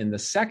redeemed in the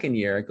second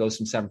year, it goes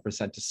from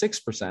 7% to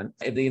 6%.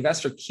 If the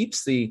investor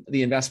keeps the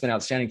investment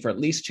outstanding for at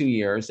least 2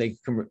 years, they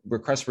can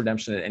request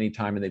redemption at any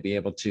time and they'd be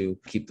able to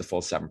keep the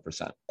full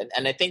 7%.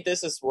 And I think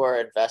this is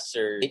where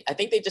investors, I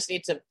think they just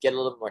need to get a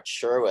little more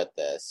mature with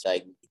this.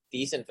 Like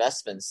these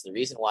investments, the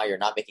reason why you're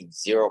not making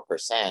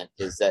 0%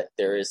 is that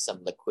there is some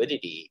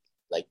liquidity.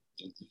 Like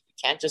you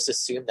can't just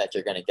assume that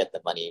you're going to get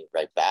the money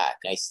right back.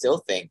 And I still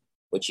think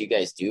what you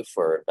guys do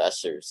for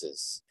investors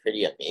is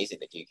pretty amazing,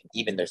 that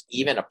there's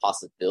even a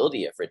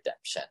possibility of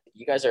redemption.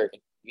 You guys are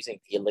using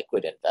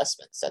illiquid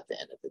investments at the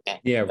end of the day.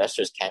 Yeah.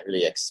 Investors can't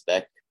really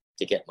expect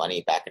to get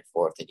money back and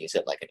forth and use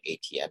it like an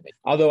ATM.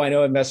 Although I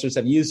know investors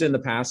have used it in the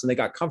past and they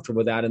got comfortable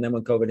with that. And then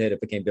when COVID hit, it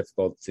became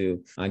difficult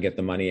to get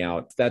the money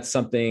out. That's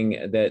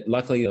something that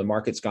luckily the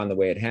market's gone the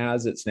way it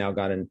has. It's now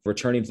gotten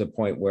returning to the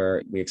point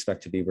where we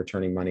expect to be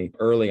returning money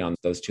early on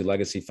those two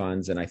legacy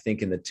funds. And I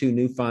think in the two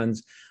new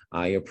funds,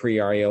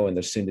 pre-REO and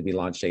the soon to be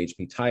launched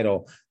AHP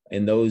title,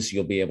 in those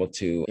you'll be able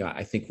to,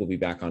 I think we'll be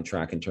back on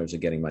track in terms of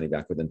getting money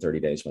back within 30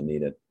 days when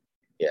needed.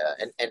 Yeah,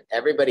 and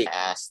everybody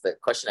asks, the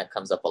question that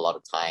comes up a lot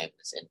of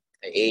times in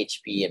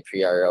AHP and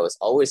pre-REO is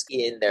always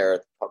in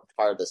there.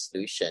 Part of the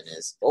solution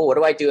is, what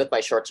do I do with my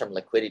short-term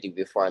liquidity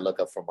before I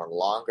look up for more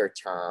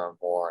longer-term,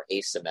 more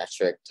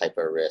asymmetric type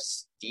of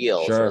risk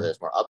deals Sure. where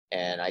there's more up?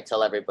 And I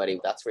tell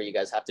everybody that's where you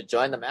guys have to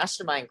join the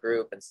mastermind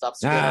group and stop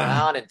screwing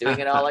around and doing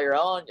it all on your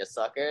own, you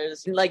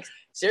suckers. Like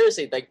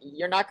seriously, like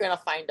you're not going to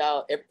find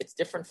out. It's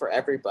different for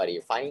everybody.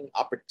 You're finding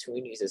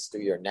opportunities is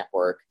through your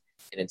network,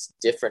 and it's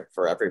different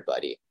for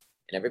everybody.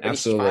 And everybody's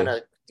Absolutely. trying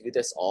to do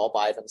this all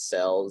by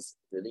themselves.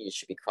 Really, you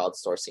should be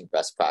crowdsourcing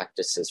best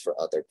practices for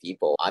other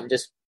people. I'm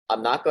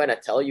not going to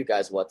tell you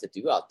guys what to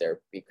do out there,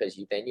 because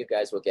then you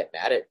guys will get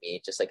mad at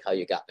me, just like how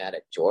you got mad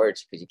at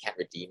George because you can't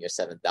redeem your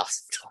 $7,000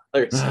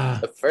 in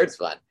the first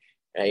one,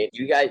 right?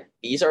 You guys,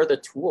 these are the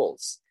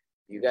tools.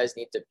 You guys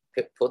need to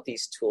put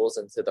these tools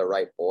into the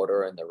right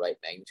order and the right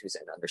magnitudes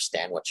and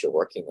understand what you're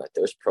working with.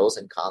 There's pros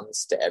and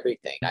cons to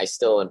everything. I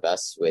still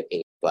invest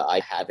but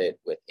I have it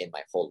within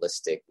my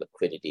holistic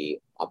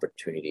liquidity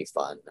opportunity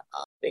fund.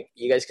 I think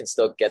you guys can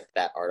still get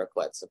that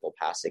article at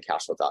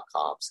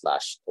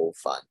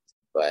simplepassivecashflow.com/fund.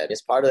 But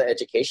it's part of the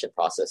education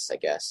process, I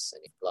guess.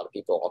 And a lot of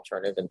people,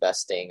 alternative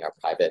investing or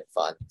private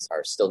funds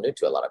are still new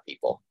to a lot of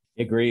people.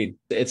 Agreed.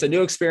 It's a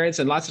new experience.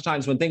 And lots of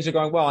times when things are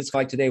going well, it's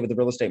like today with the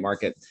real estate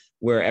market,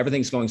 where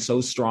everything's going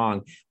so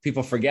strong,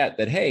 people forget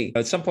that, hey,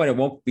 at some point it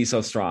won't be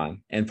so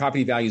strong and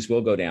property values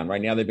will go down.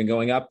 Right now, they've been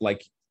going up.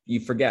 Like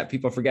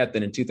people forget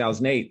that in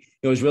 2008,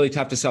 it was really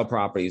tough to sell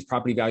properties.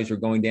 Property values were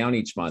going down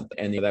each month.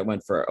 And that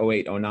went for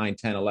 08, 09,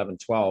 10, 11,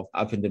 12,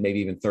 up into maybe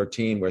even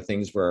 13, where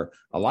things were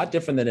a lot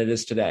different than it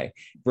is today.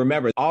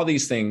 Remember, all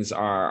these things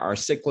are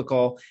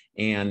cyclical,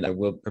 and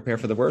we'll prepare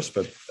for the worst,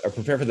 or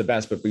prepare for the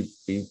best, but be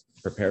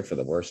prepared for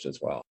the worst as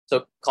well.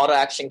 So call to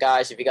action,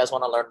 guys. If you guys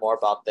want to learn more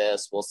about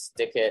this, we'll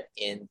stick it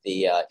in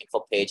the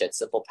info page at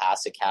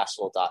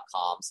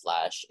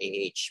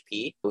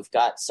simplepassivecashflow.com/AHP. We've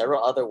got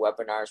several other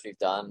webinars we've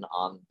done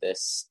on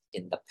this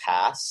in the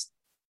past.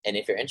 And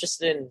if you're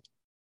interested in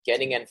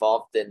getting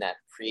involved in that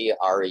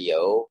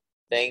pre-REO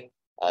thing,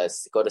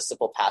 go to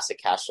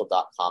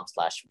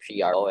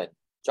simplepassivecashflow.com/pre-REO and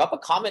drop a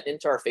comment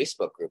into our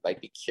Facebook group. I'd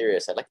be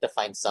curious. I'd like to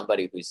find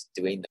somebody who's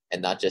doing that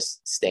and not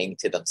just staying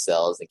to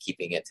themselves and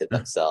keeping it to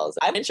themselves.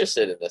 I'm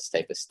interested in this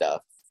type of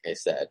stuff, like I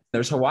said.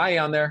 There's Hawaii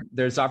on there.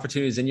 There's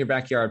opportunities in your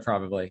backyard,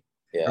 probably.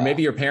 Yeah. Or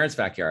maybe your parents'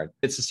 backyard.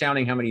 It's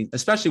astounding how many,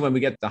 especially when we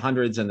get the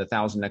hundreds and the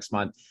 1,000 next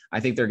month, I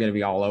think they're going to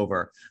be all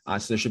over.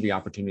 So there should be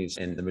opportunities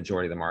in the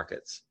majority of the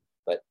markets.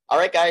 But all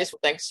right, guys,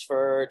 thanks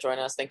for joining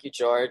us. Thank you,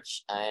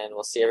 George. And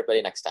we'll see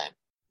everybody next time.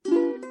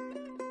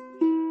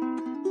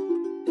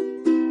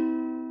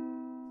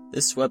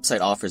 This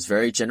website offers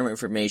very general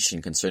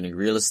information concerning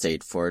real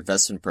estate for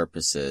investment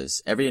purposes.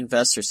 Every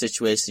investor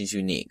situation is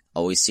unique.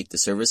 Always seek the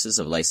services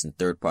of licensed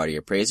third-party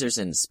appraisers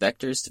and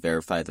inspectors to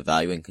verify the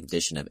value and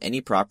condition of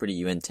any property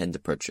you intend to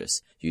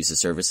purchase. Use the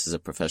services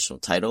of professional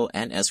title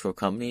and escrow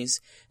companies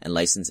and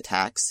licensed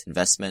tax,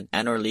 investment,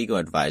 and or legal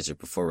advisor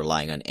before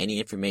relying on any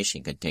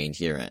information contained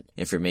herein.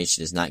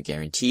 Information is not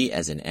guaranteed,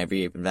 as in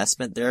every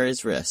investment there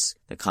is risk.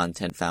 The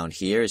content found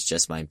here is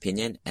just my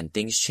opinion, and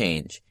things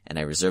change, and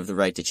I reserve the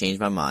right to change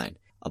my mind.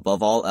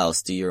 Above all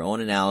else, do your own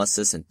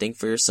analysis and think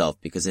for yourself,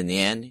 because in the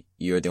end,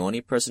 you are the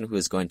only person who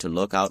is going to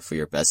look out for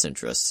your best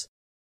interests.